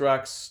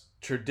deconstructs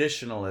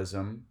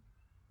traditionalism,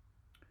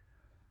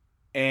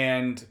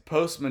 and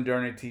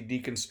post-modernity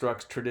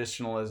deconstructs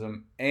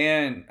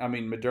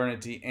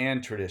modernity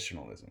and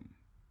traditionalism.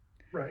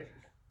 Right.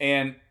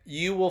 And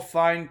you will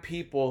find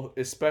people,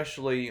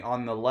 especially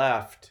on the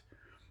left,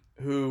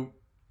 who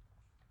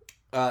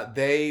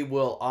they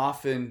will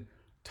often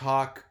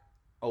talk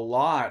a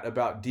lot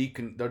about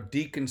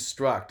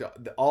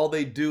deconstruct. All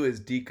they do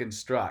is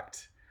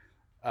deconstruct.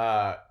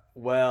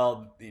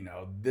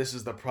 This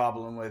is the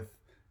problem with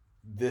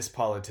this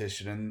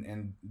politician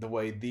and the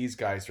way these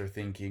guys are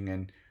thinking,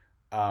 and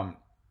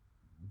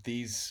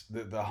the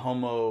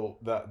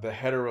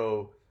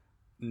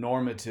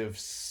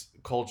heteronormative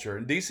culture.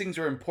 And these things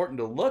are important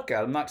to look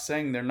at. I'm not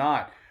saying they're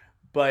not,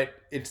 but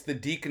it's the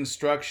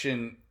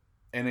deconstruction,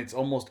 and it's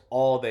almost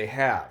all they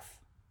have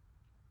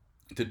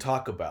to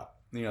talk about.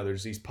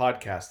 There's these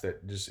podcasts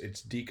that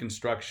it's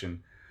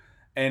deconstruction,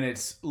 and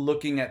it's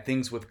looking at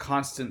things with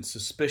constant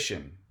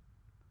suspicion.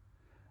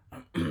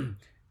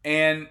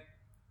 And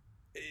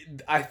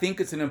I think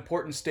it's an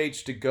important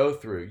stage to go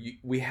through.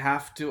 We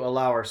have to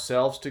allow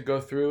ourselves to go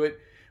through it.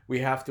 We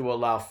have to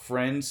allow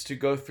friends to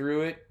go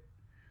through it.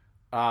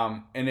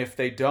 And if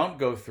they don't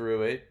go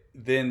through it,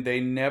 then they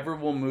never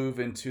will move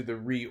into the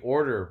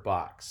reorder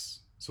box.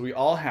 So we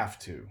all have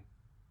to.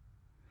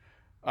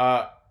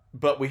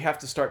 But we have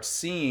to start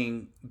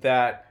seeing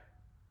that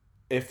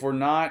if we're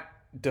not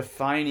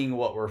defining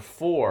what we're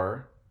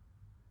for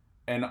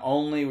and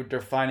only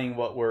defining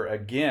what we're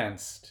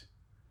against,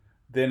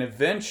 then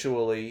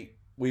eventually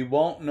we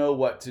won't know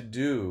what to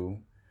do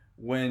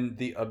when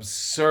the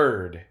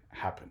absurd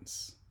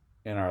happens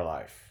in our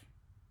life.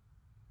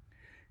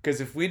 Because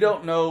if we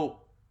don't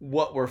know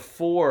what we're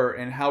for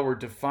and how we're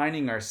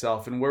defining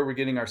ourselves and where we're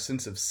getting our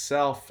sense of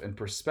self and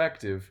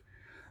perspective,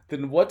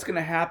 then what's going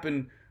to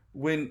happen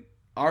when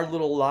our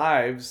little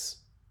lives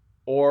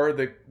or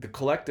the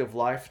collective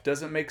life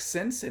doesn't make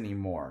sense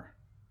anymore?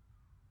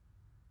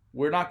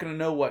 We're not going to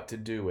know what to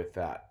do with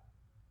that.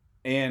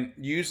 And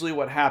usually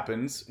what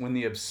happens when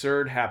the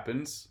absurd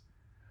happens,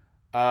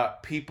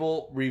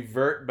 people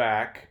revert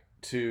back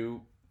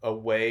to a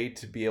way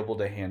to be able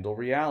to handle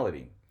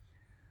reality.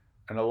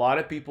 And a lot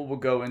of people will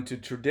go into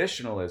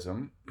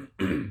traditionalism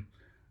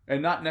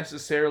and not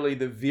necessarily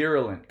the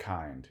virulent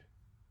kind,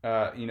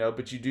 but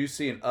you do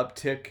see an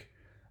uptick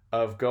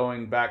of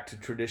going back to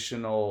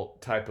traditional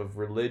type of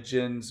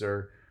religions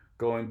or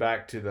going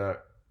back to the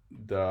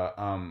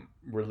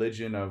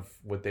religion of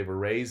what they were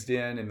raised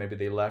in, and maybe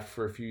they left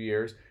for a few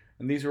years.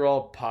 And these are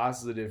all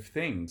positive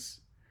things.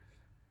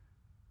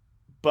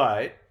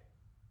 But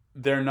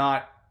they're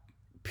not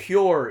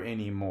pure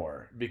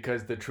anymore,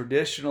 because the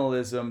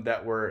traditionalism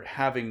that we're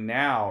having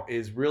now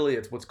is really,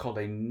 it's what's called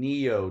a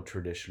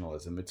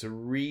neo-traditionalism. It's a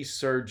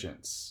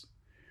resurgence.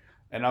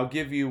 And I'll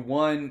give you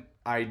one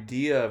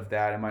idea of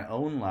that in my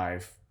own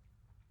life.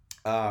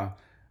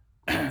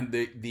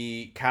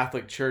 The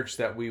Catholic Church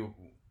that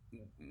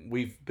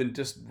we've been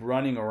just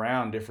running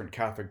around different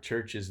Catholic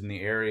churches in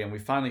the area, and we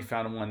finally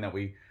found one that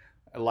we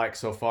like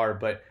so far.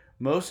 But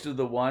most of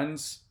the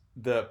ones,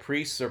 the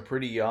priests are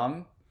pretty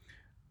young,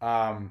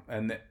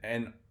 and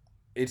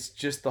it's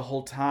just the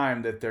whole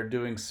time that they're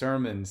doing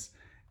sermons,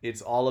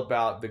 it's all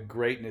about the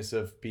greatness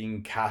of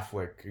being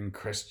Catholic and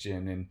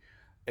Christian, and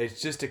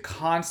it's just a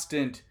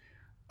constant.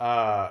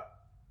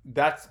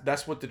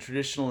 That's what the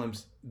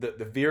traditionalism,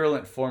 the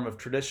virulent form of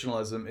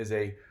traditionalism, is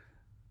a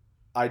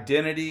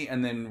identity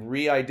and then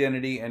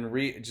re-identity and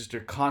just a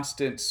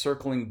constant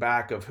circling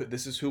back of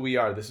this is who we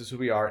are, this is who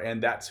we are,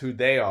 and that's who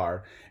they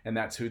are, and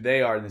that's who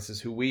they are, and this is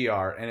who we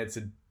are. And it's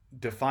a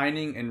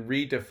defining and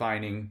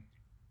redefining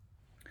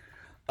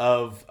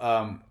of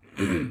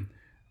the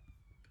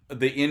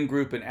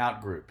in-group and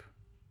out-group.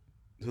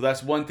 So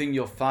that's one thing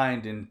you'll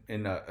find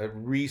in a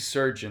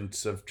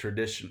resurgence of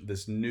tradition,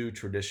 this new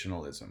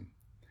traditionalism.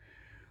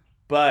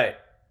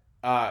 But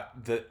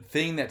the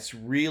thing that's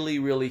really,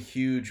 really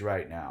huge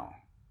right now,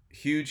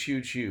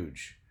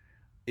 huge,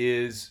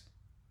 is,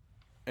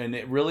 and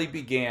it really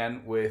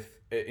began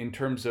with, in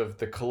terms of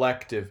the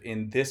collective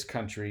in this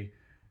country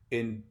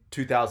in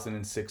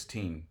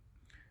 2016,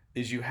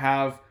 is you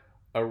have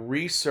a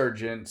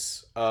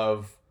resurgence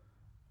of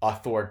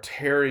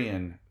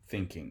authoritarian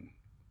thinking.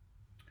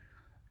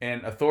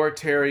 And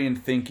authoritarian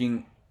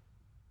thinking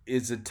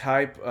is a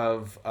type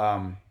of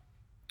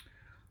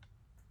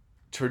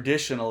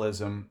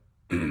traditionalism.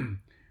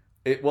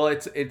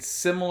 It's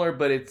similar,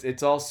 but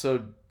it's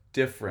also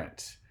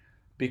different,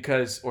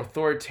 because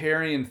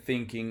authoritarian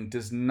thinking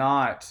does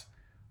not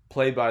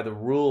play by the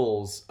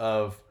rules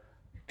of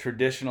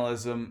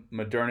traditionalism,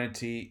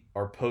 modernity,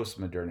 or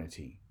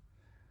postmodernity.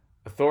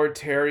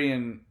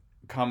 Authoritarian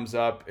comes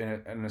up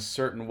in a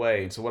certain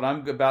way. So what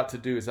I'm about to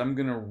do is I'm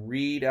going to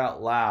read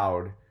out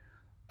loud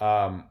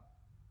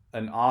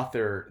an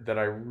author that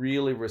I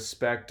really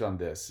respect on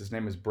this. His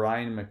name is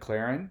Brian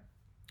McLaren.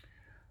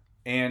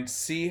 And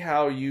see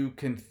how you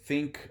can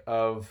think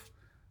of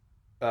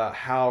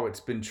how it's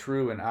been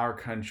true in our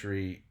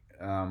country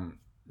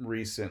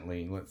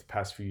recently, in the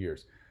past few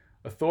years.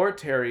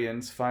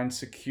 Authoritarians find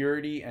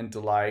security and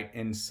delight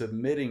in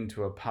submitting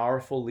to a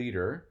powerful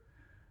leader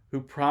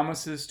who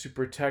promises to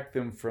protect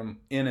them from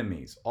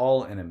enemies,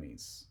 all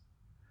enemies.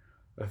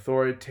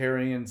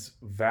 Authoritarians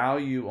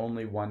value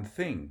only one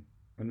thing,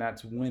 and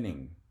that's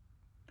winning.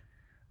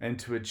 And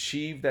to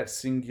achieve that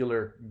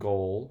singular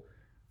goal,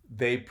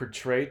 they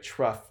portray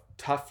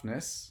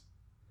toughness,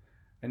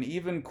 and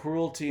even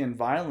cruelty and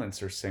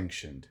violence are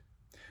sanctioned.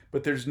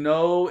 But there's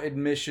no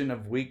admission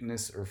of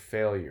weakness or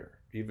failure,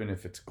 even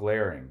if it's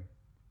glaring.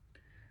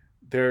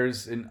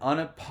 There's an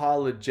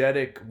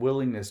unapologetic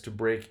willingness to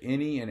break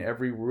any and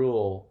every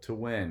rule to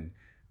win,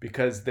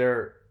 because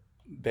they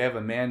have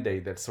a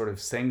mandate that's sort of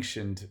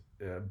sanctioned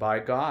by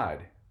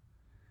God.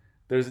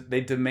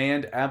 They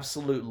demand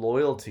absolute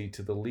loyalty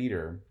to the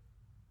leader,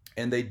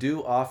 and they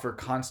do offer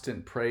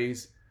constant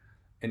praise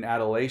and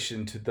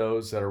adulation to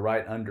those that are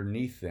right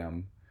underneath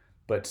them,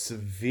 but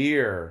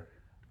severe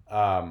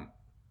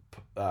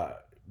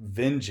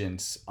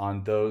vengeance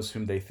on those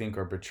whom they think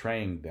are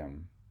betraying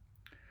them.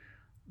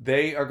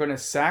 they are going to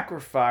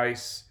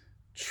sacrifice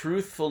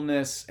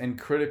truthfulness and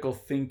critical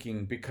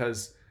thinking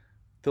because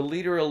the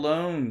leader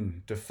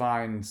alone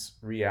defines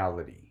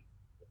reality.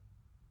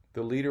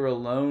 The leader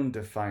alone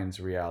defines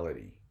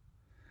reality.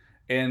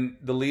 And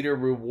the leader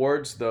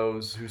rewards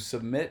those who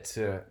submit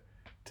to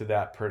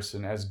that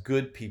person as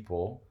good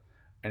people.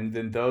 And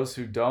then those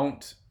who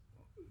don't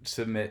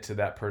submit to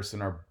that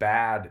person are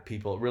bad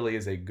people. It really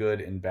is a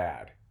good and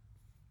bad.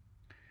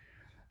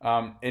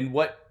 And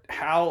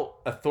how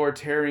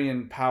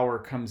authoritarian power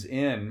comes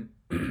in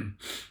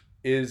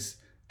is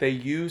they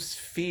use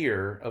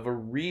fear of a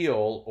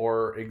real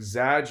or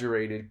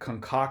exaggerated,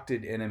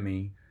 concocted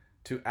enemy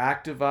to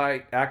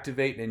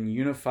activate and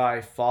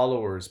unify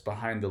followers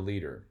behind the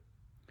leader.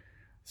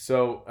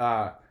 So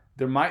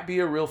there might be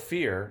a real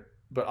fear,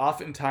 but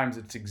oftentimes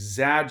it's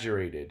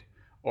exaggerated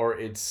or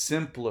it's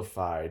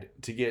simplified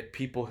to get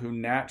people who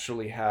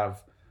naturally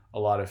have a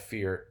lot of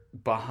fear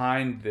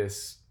behind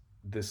this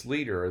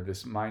leader or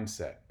this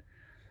mindset.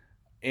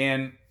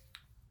 And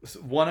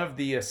one of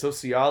the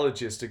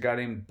sociologists, a guy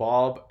named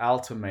Bob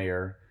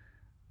Altemeyer,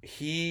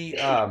 he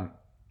has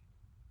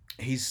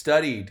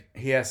studied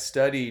this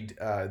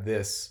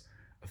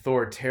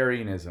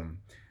authoritarianism,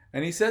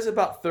 and he says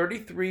about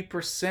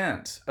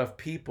 33% of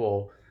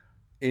people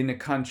in a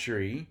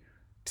country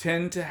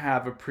tend to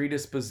have a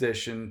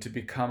predisposition to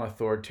become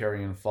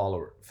authoritarian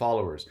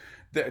followers.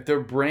 Their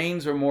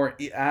brains are more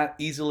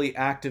easily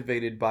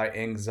activated by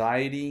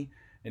anxiety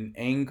and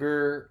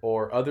anger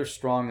or other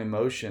strong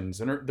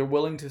emotions, and they're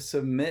willing to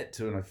submit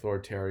to an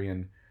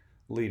authoritarian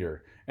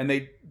leader. And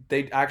they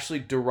actually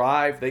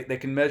derive, they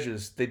can measure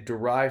this, they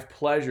derive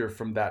pleasure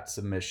from that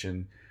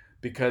submission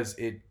because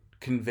it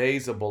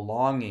conveys a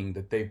belonging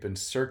that they've been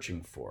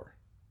searching for.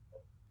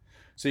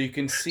 So you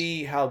can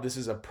see how this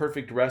is a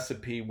perfect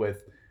recipe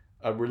with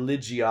a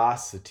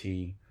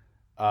religiosity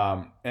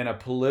and a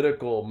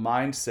political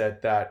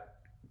mindset that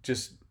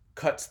just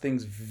cuts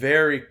things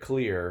very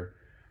clear,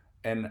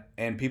 and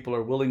people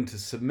are willing to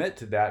submit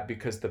to that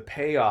because the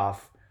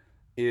payoff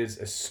is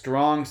a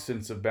strong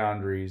sense of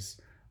boundaries,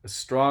 a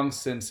strong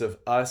sense of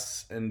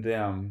us and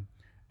them,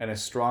 and a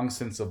strong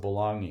sense of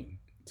belonging.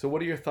 So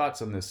what are your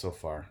thoughts on this so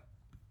far?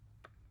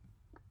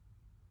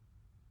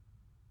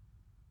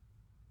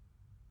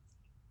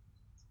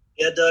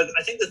 Yeah, Doug,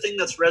 I think the thing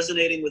that's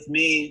resonating with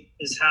me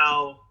is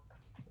how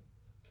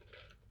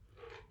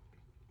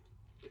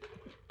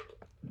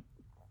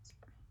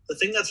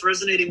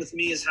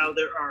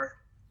there are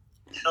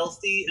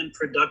healthy and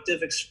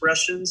productive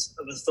expressions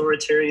of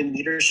authoritarian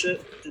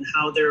leadership and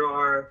how there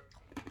are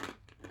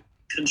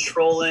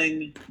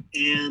controlling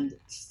and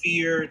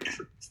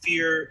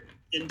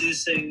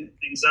fear-inducing,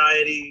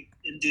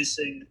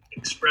 anxiety-inducing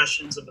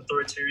expressions of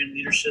authoritarian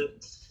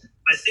leadership.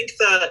 I think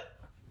that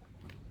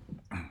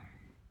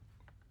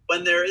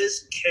when there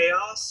is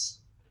chaos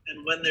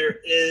and when there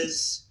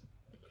is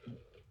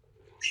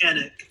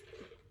panic,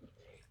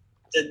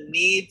 the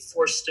need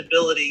for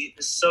stability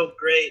is so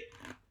great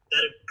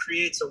that it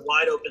creates a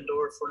wide open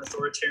door for an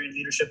authoritarian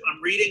leadership.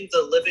 I'm reading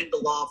the Living the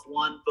Law of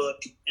One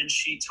book, and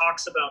she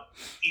talks about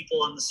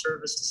people on the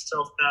service to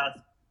self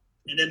path.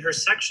 And in her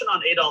section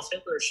on Adolf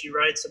Hitler, she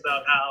writes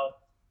about how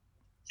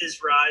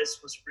his rise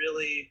was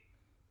really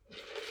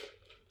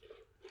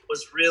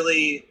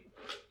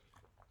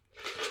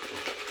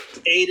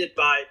aided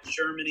by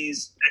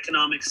Germany's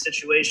economic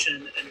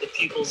situation and the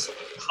people's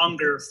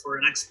hunger for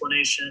an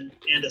explanation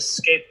and a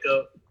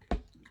scapegoat.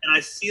 And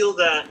I feel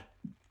that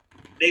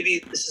maybe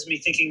this is me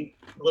thinking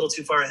a little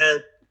too far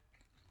ahead,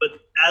 but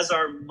as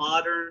our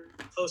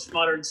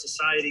postmodern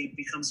society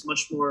becomes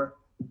much more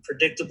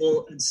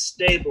predictable and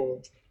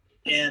stable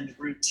and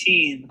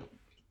routine,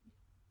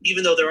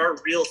 even though there are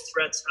real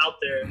threats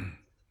out there,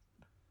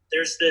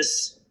 there's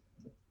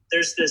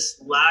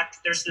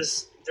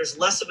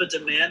less of a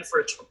demand for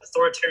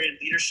authoritarian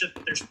leadership.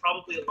 There's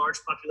probably a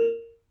large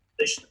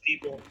population of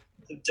people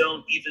who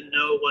don't even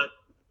know what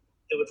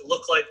it would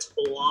look like to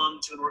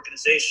belong to an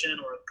organization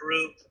or a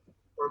group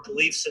or a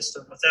belief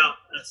system without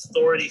an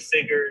authority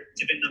figure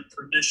giving them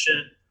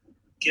permission,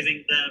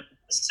 giving them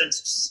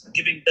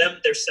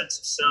their sense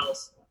of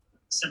self,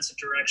 sense of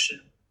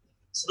direction.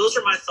 So those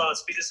are my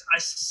thoughts, because I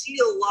see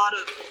a lot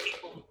of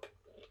people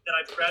that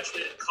I've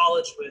graduated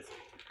college with.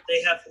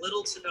 They have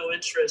little to no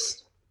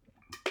interest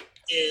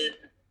in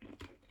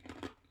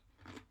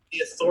the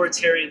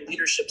authoritarian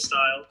leadership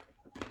style,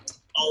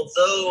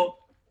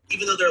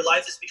 even though their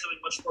life is becoming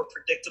much more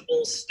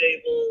predictable,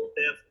 stable,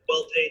 they have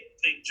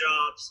well-paying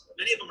jobs,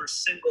 many of them are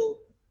single,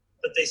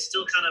 but they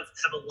still kind of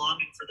have a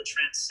longing for the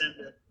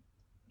transcendent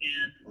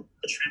and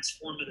the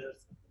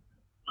transformative.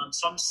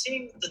 So I'm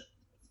seeing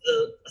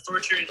the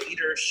authoritarian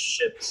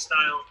leadership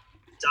style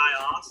die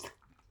off,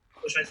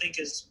 which I think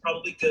is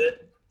probably good.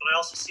 But I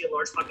also see a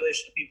large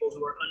population of people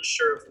who are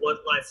unsure of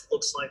what life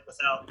looks like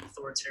without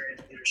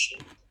authoritarian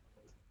leadership.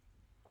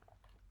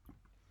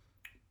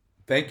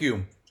 Thank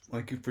you.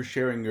 Thank you for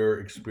sharing your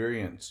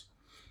experience.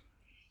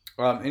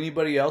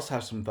 Anybody else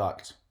have some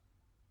thoughts?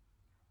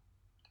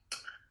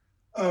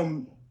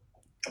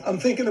 I'm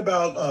thinking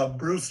about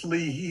Bruce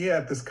Lee. He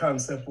had this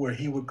concept where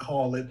he would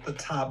call it the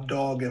top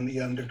dog and the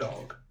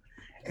underdog,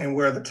 and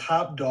where the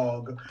top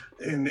dog,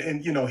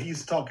 and you know,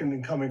 he's talking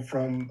and coming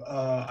from,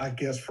 I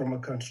guess, from a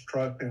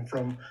construct and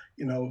from,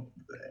 you know,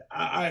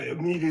 I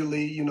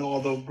immediately, you know,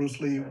 although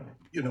Bruce Lee,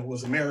 you know,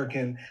 was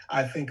American,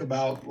 I think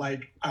about,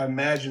 like, I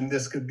imagine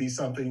this could be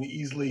something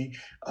easily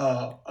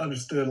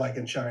understood, like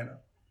in China,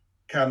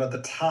 kind of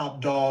the top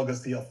dog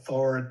is the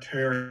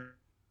authoritarian.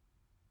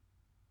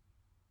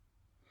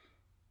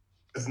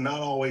 Is not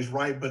always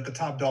right, but the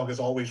top dog is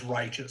always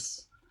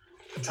righteous.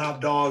 The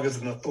top dog is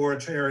an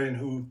authoritarian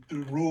who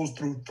rules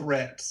through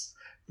threats.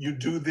 You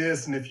do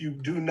this, and if you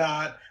do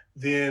not,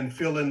 then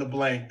fill in the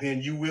blank,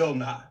 then you will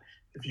not.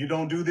 If you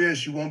don't do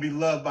this, you won't be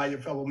loved by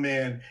your fellow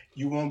man.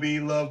 You won't be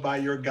loved by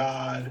your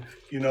God,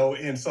 you know.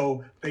 And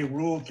so they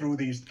rule through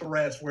these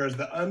threats, whereas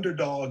the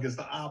underdog is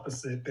the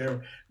opposite.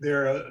 They're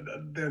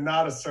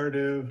not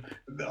assertive.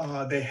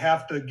 They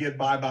have to get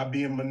by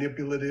being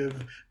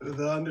manipulative.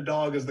 The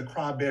underdog is the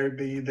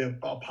crybaby, the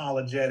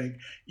apologetic,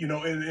 you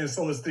know. And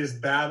so it's this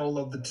battle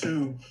of the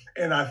two.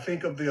 And I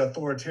think of the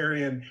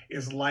authoritarian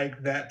is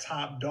like that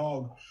top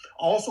dog.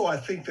 Also, I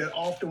think that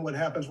often what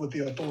happens with the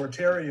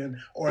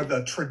authoritarian or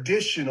the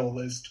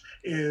traditionalist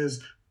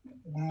is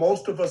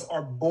most of us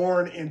are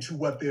born into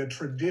what the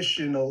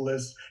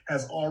traditionalist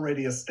has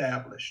already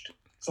established.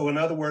 So, in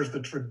other words, the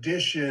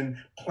tradition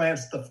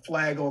plants the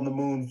flag on the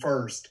moon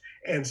first.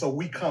 And so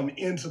we come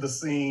into the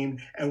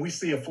scene and we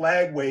see a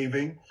flag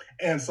waving.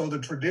 And so the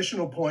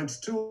traditional points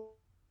to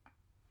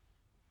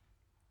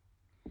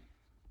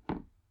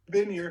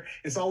been here,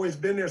 it's always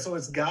been there, so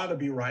it's got to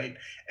be right.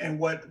 And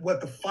what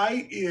the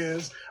fight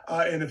is,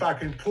 and if I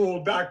can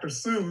pull Dr.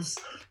 Seuss,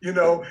 you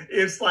know,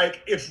 it's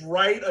like it's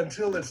right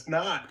until it's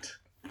not.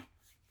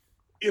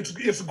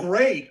 It's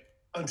great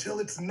until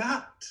it's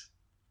not.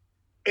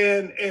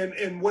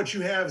 And what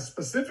you have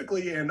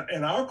specifically in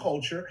our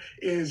culture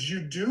is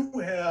you do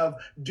have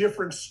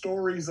different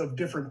stories of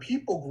different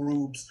people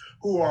groups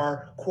who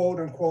are quote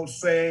unquote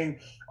saying,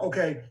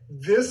 okay,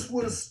 this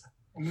was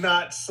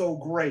not so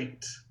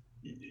great.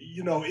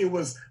 You know, it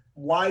was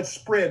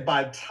widespread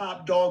by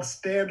top dog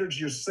standards.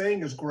 You're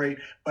saying is great,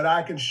 but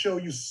I can show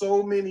you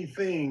so many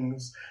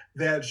things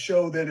that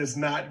show that it's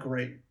not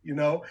great, you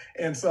know?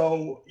 And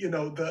so, you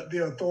know,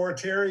 the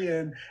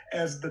authoritarian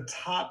as the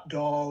top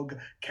dog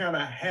kind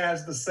of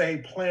has the say,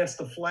 plants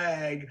the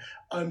flag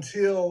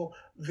until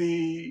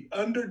the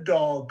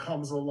underdog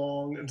comes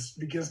along and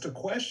begins to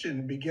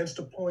question, begins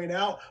to point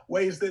out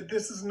ways that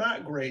this is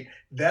not great.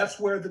 That's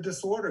where the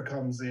disorder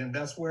comes in.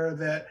 That's where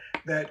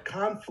that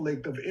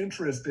conflict of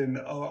interest in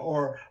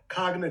or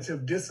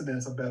cognitive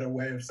dissonance, a better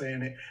way of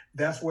saying it,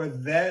 that's where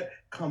that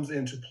comes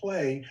into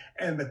play.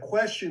 And the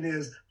question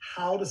is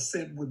how to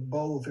sit with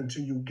both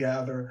until you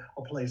gather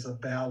a place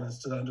of balance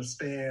to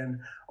understand,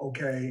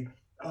 okay,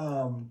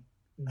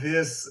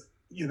 this,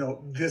 you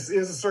know, this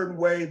is a certain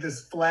way,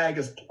 this flag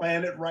is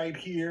planted right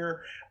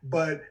here,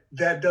 but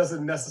that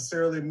doesn't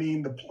necessarily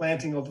mean the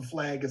planting of the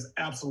flag is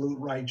absolute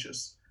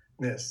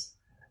righteousness.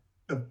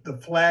 The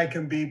flag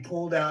can be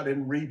pulled out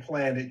and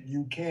replanted.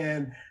 You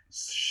can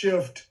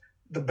shift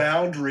the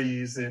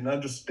boundaries and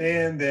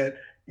understand that,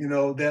 you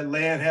know, that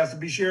land has to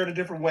be shared a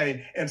different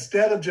way.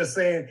 Instead of just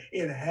saying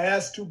it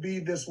has to be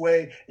this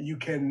way, you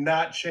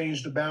cannot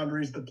change the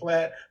boundaries.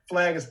 The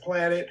flag is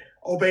planted,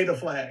 obey the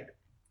flag,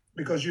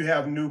 because you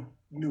have new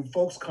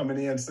folks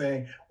coming in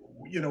saying,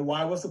 you know,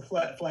 why was the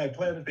flag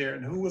planted there,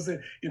 and who was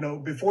it? You know,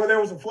 before there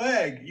was a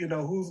flag, you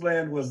know, whose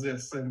land was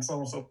this, and so on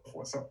and so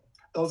forth. So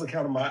those are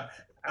kind of my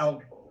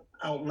out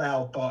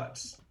loud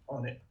thoughts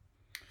on it.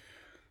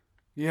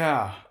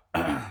 Yeah,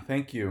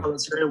 thank you. Oh,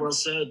 that's very well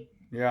said.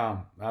 Yeah,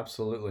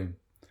 absolutely.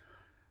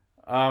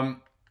 The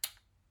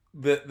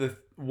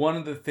one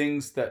of the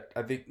things that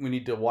I think we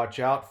need to watch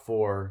out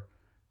for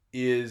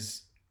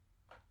is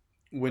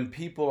when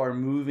people are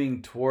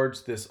moving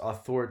towards this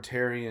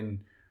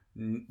authoritarian,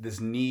 this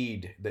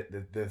need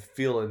that they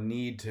feel a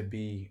need to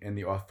be in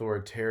the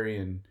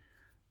authoritarian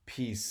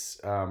piece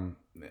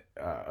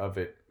of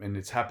it, and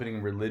it's happening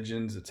in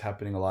religions, it's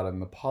happening a lot in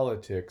the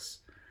politics,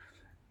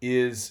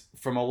 is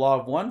from a Law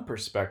of One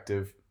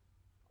perspective,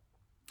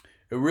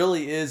 it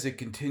really is a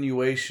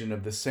continuation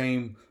of the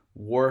same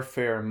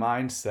warfare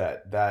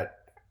mindset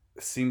that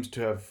seems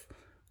to have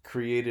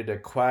created a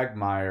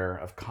quagmire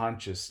of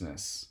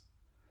consciousness.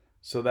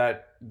 So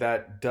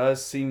that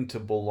does seem to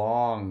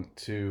belong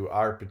to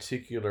our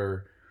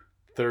particular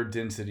third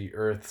density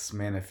Earth's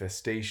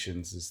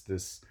manifestations, is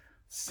this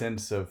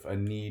sense of a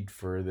need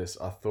for this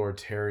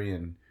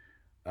authoritarian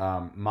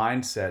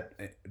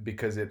mindset,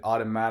 because it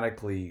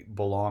automatically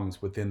belongs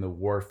within the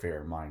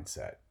warfare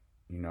mindset,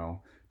 you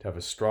know, to have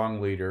a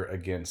strong leader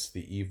against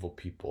the evil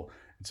people.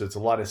 And so it's a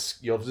lot of,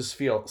 you'll just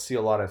see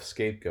a lot of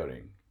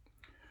scapegoating.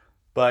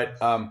 But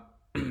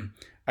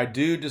I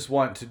do just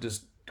want to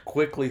just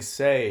quickly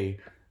say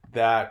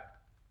that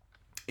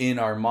in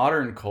our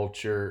modern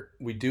culture,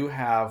 we do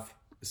have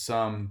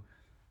some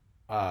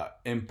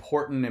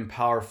important and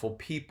powerful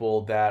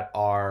people that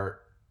are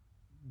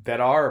that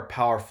are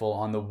powerful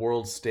on the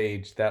world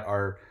stage that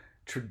are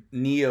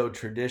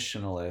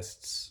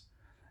neo-traditionalists,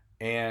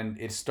 and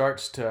it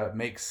starts to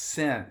make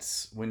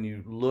sense when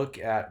you look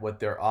at what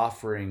they're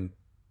offering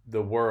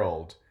the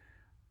world,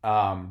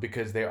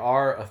 because they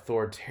are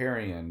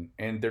authoritarian,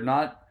 and they're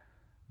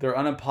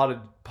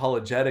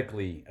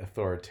unapologetically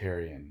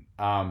authoritarian,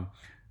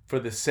 for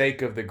the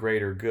sake of the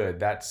greater good.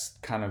 That's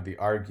kind of the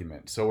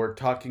argument. So we're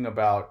talking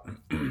about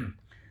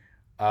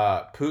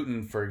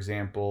Putin, for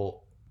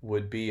example,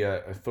 would be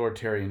an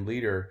authoritarian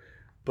leader,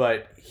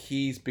 but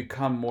he's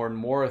become more and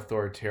more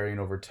authoritarian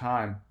over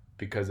time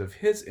because of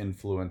his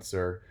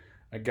influencer,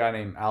 a guy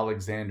named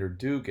Alexander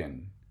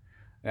Dugin.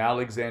 And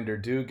Alexander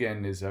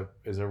Dugin is a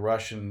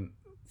Russian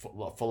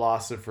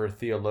philosopher,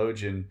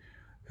 theologian,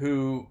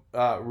 who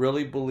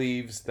really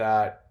believes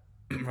that,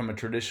 from a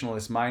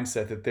traditionalist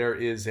mindset, that there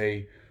is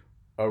a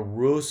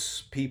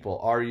Rus people,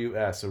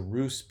 R-U-S, a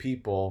Rus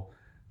people,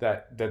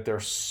 that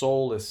their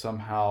soul is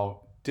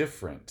somehow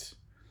different.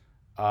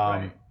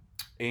 Right.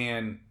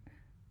 And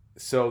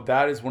so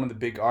that is one of the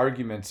big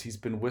arguments he's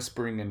been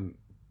whispering in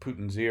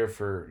Putin's ear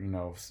for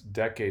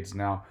decades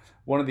now.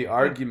 One of the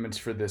arguments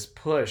for this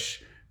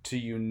push to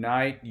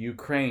unite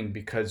Ukraine,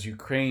 because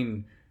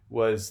Ukraine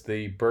was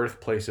the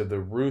birthplace of the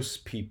Rus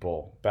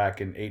people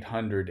back in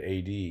 800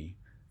 AD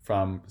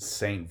from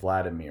Saint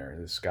Vladimir,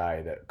 this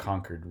guy that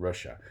conquered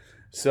Russia.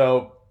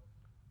 So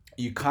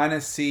you kind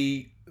of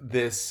see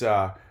this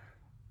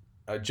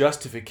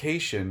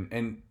justification,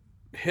 and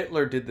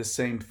Hitler did the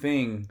same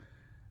thing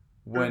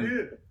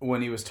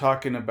when he was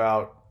talking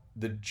about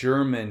the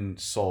German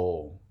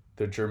soul,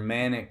 the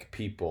Germanic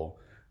people.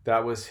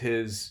 That was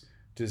his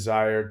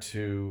desire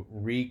to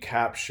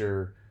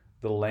recapture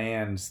the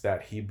lands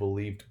that he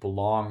believed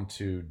belonged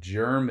to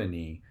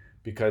Germany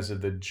because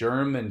of the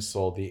German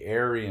soul, the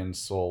Aryan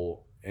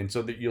soul. And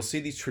so that you'll see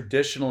these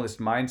traditionalist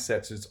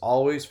mindsets, it's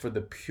always for the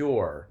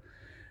pure.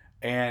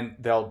 And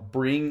they'll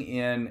bring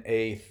in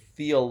a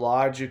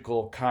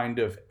theological kind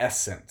of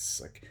essence.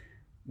 Like,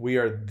 we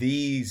are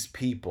these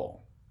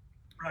people.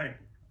 Right.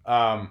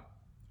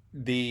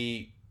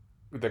 The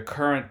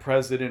current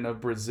president of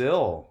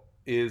Brazil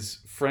is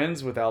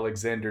friends with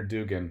Alexander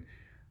Dugin.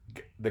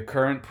 The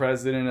current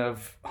president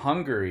of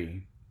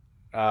Hungary,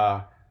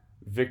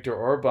 Viktor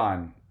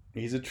Orban,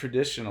 he's a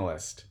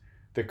traditionalist.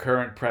 The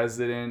current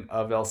president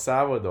of El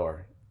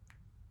Salvador,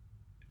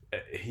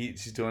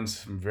 he's doing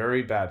some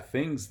very bad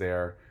things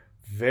there,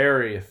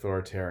 very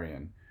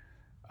authoritarian.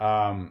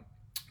 Guy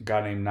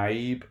named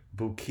Nayib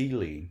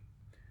Bukele.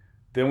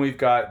 Then we've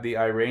got the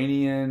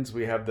Iranians.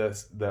 We have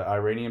the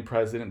Iranian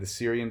president, the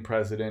Syrian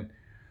president.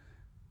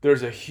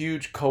 There's a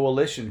huge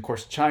coalition, of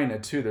course, China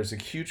too. There's a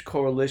huge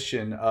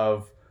coalition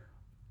of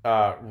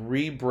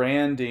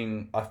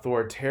rebranding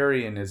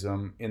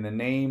authoritarianism in the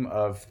name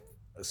of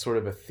sort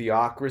of a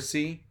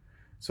theocracy.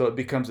 So it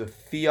becomes a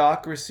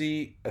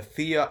theocracy, a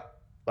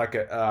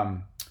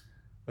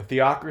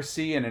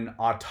theocracy and an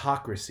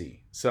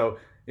autocracy. So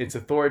it's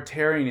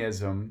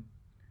authoritarianism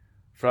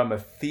from a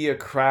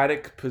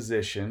theocratic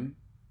position.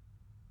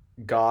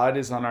 God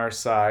is on our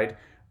side.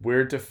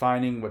 We're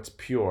defining what's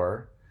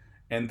pure.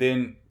 And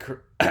then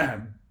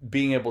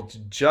being able to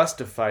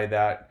justify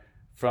that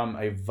from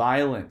a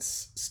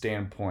violence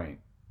standpoint.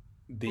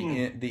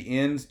 The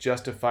ends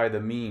justify the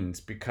means,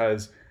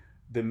 because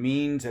the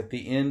means at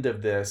the end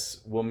of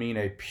this will mean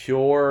a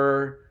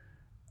pure,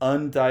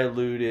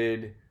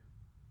 undiluted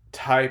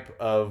type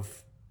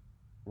of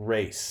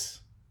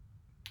race.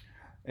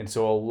 And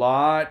so a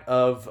lot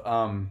of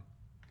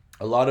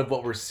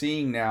what we're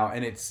seeing now,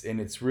 and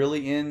it's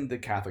really in the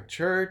Catholic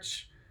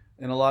Church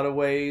in a lot of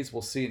ways.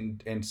 We'll see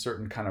it in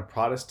certain kind of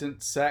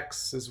Protestant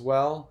sects as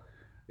well.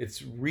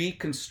 It's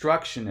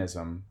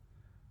reconstructionism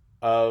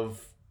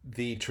of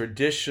the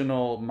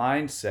traditional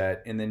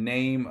mindset in the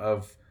name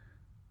of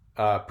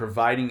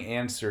providing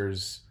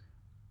answers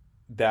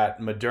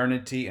that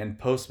modernity and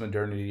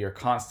postmodernity are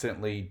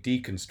constantly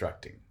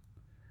deconstructing.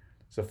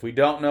 So if we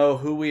don't know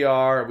who we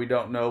are, we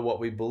don't know what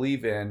we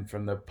believe in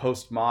from the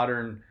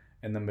postmodern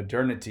and the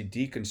modernity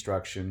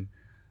deconstruction,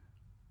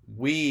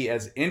 we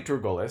as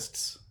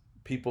integralists,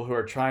 people who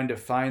are trying to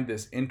find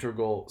this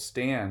integral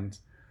stand,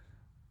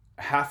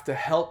 have to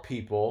help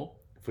people,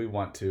 if we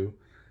want to,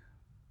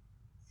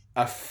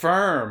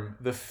 affirm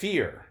the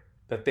fear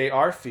that they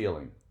are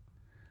feeling,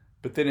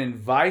 but then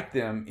invite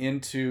them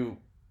into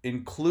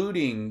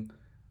including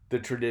the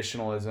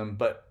traditionalism,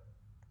 but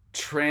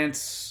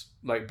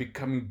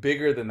becoming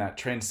bigger than that,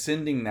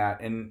 transcending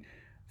that, and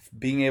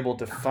being able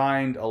to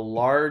find a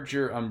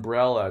larger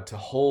umbrella to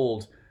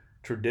hold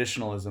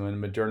traditionalism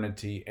and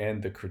modernity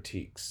and the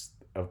critiques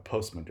of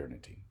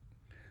postmodernity.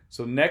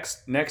 So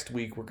next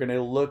week, we're going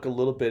to look a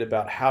little bit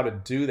about how to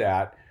do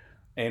that.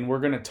 And we're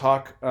going to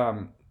talk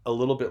a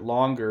little bit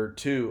longer,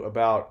 too,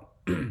 about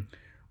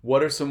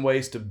what are some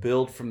ways to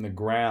build from the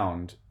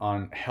ground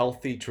on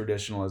healthy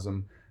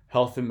traditionalism,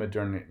 healthy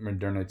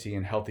modernity,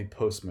 and healthy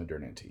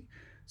postmodernity.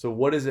 So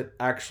what does it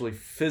actually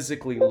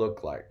physically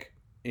look like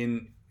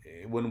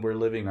when we're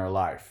living our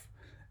life?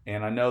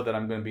 And I know that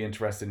I'm going to be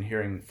interested in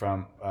hearing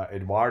from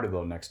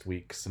Eduardo next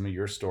week. Some of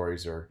your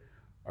stories are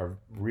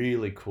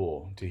really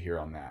cool to hear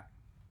on that.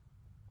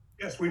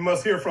 Yes, we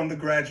must hear from the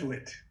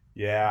graduate.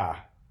 Yeah.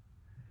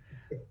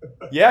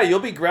 Yeah, you'll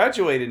be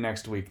graduated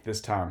next week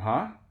this time,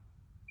 huh?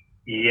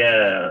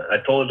 Yeah, I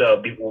told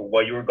people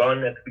while you were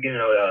gone at the beginning.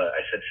 I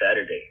said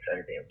Saturday.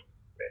 I'm graduating.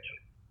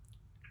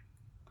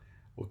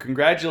 Well,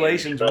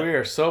 congratulations. We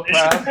are so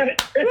proud.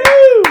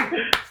 Woo!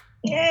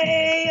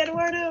 Yay,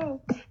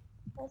 Eduardo!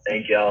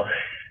 Thank y'all.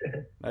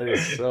 That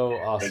is so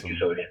awesome. Thank you,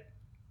 Sonia.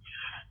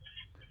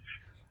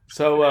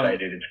 So,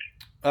 Excited.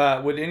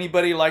 would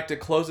anybody like to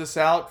close us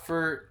out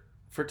for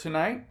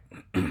tonight?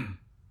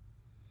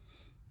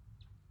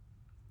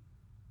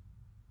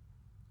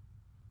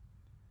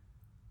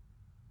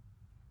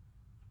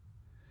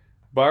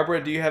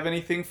 Barbara, do you have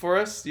anything for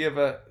us? Do you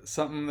have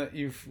something that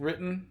you've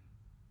written?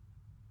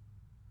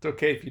 It's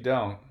okay if you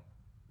don't.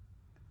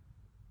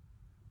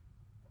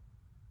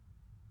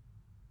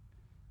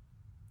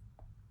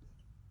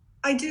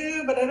 I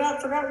do, but I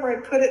forgot where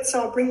I put it,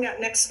 so I'll bring that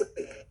next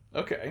week.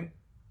 Okay.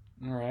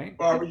 All right.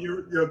 Barbara,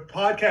 your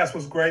podcast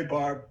was great,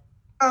 Barb.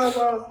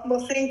 Oh,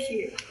 well, thank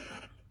you.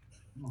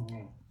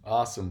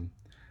 Awesome.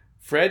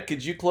 Fred,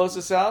 could you close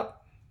us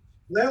out?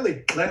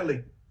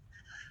 Gladly.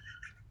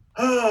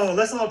 Oh,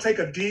 let's all take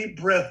a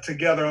deep breath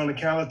together on the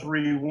count of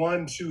 3.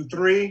 1, 2,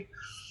 3.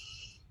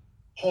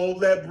 Hold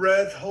that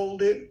breath.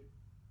 Hold it.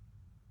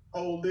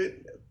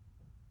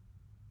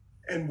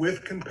 And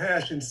with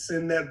compassion,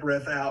 send that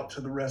breath out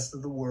to the rest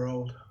of the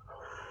world.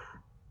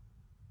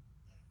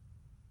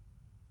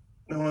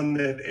 Knowing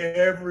that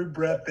every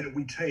breath that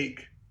we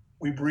take,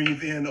 we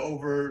breathe in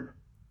over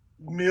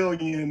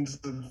millions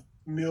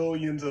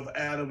of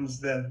atoms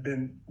that have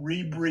been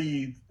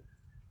rebreathed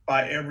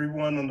by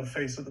everyone on the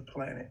face of the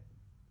planet.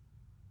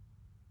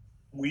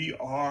 We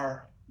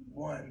are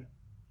one.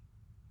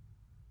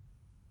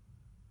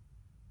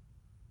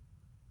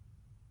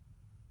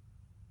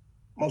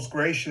 Most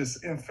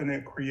gracious,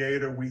 infinite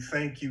creator, we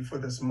thank you for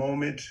this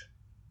moment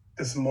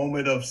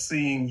of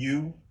seeing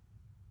you,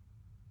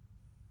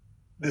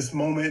 this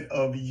moment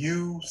of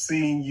you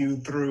seeing you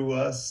through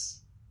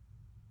us.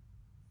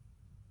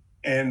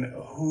 And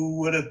who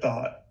would have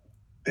thought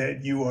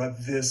that you are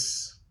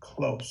this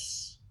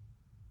close?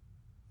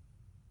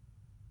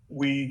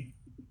 We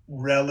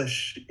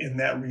relish in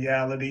that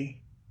reality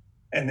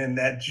and in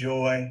that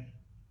joy.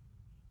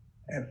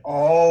 And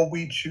all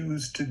we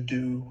choose to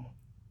do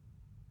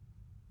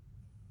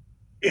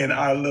in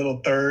our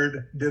little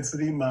third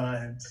density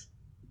minds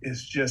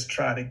is just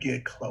try to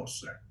get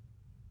closer.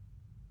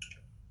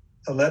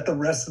 So let the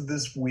rest of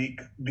this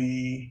week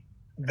be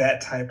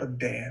that type of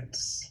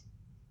dance.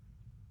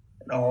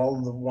 And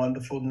all the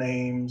wonderful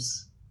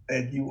names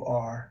that you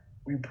are,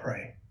 we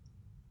pray.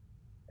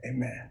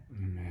 Amen.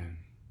 Amen.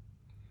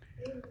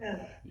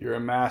 Amen. You're a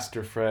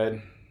master,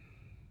 Fred.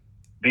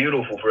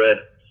 Beautiful, Fred.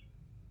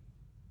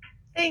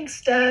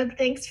 Thanks, Doug.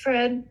 Thanks,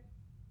 Fred.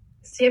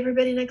 See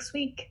everybody next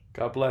week.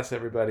 God bless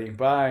everybody.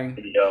 Bye.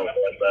 Yo,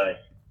 bye.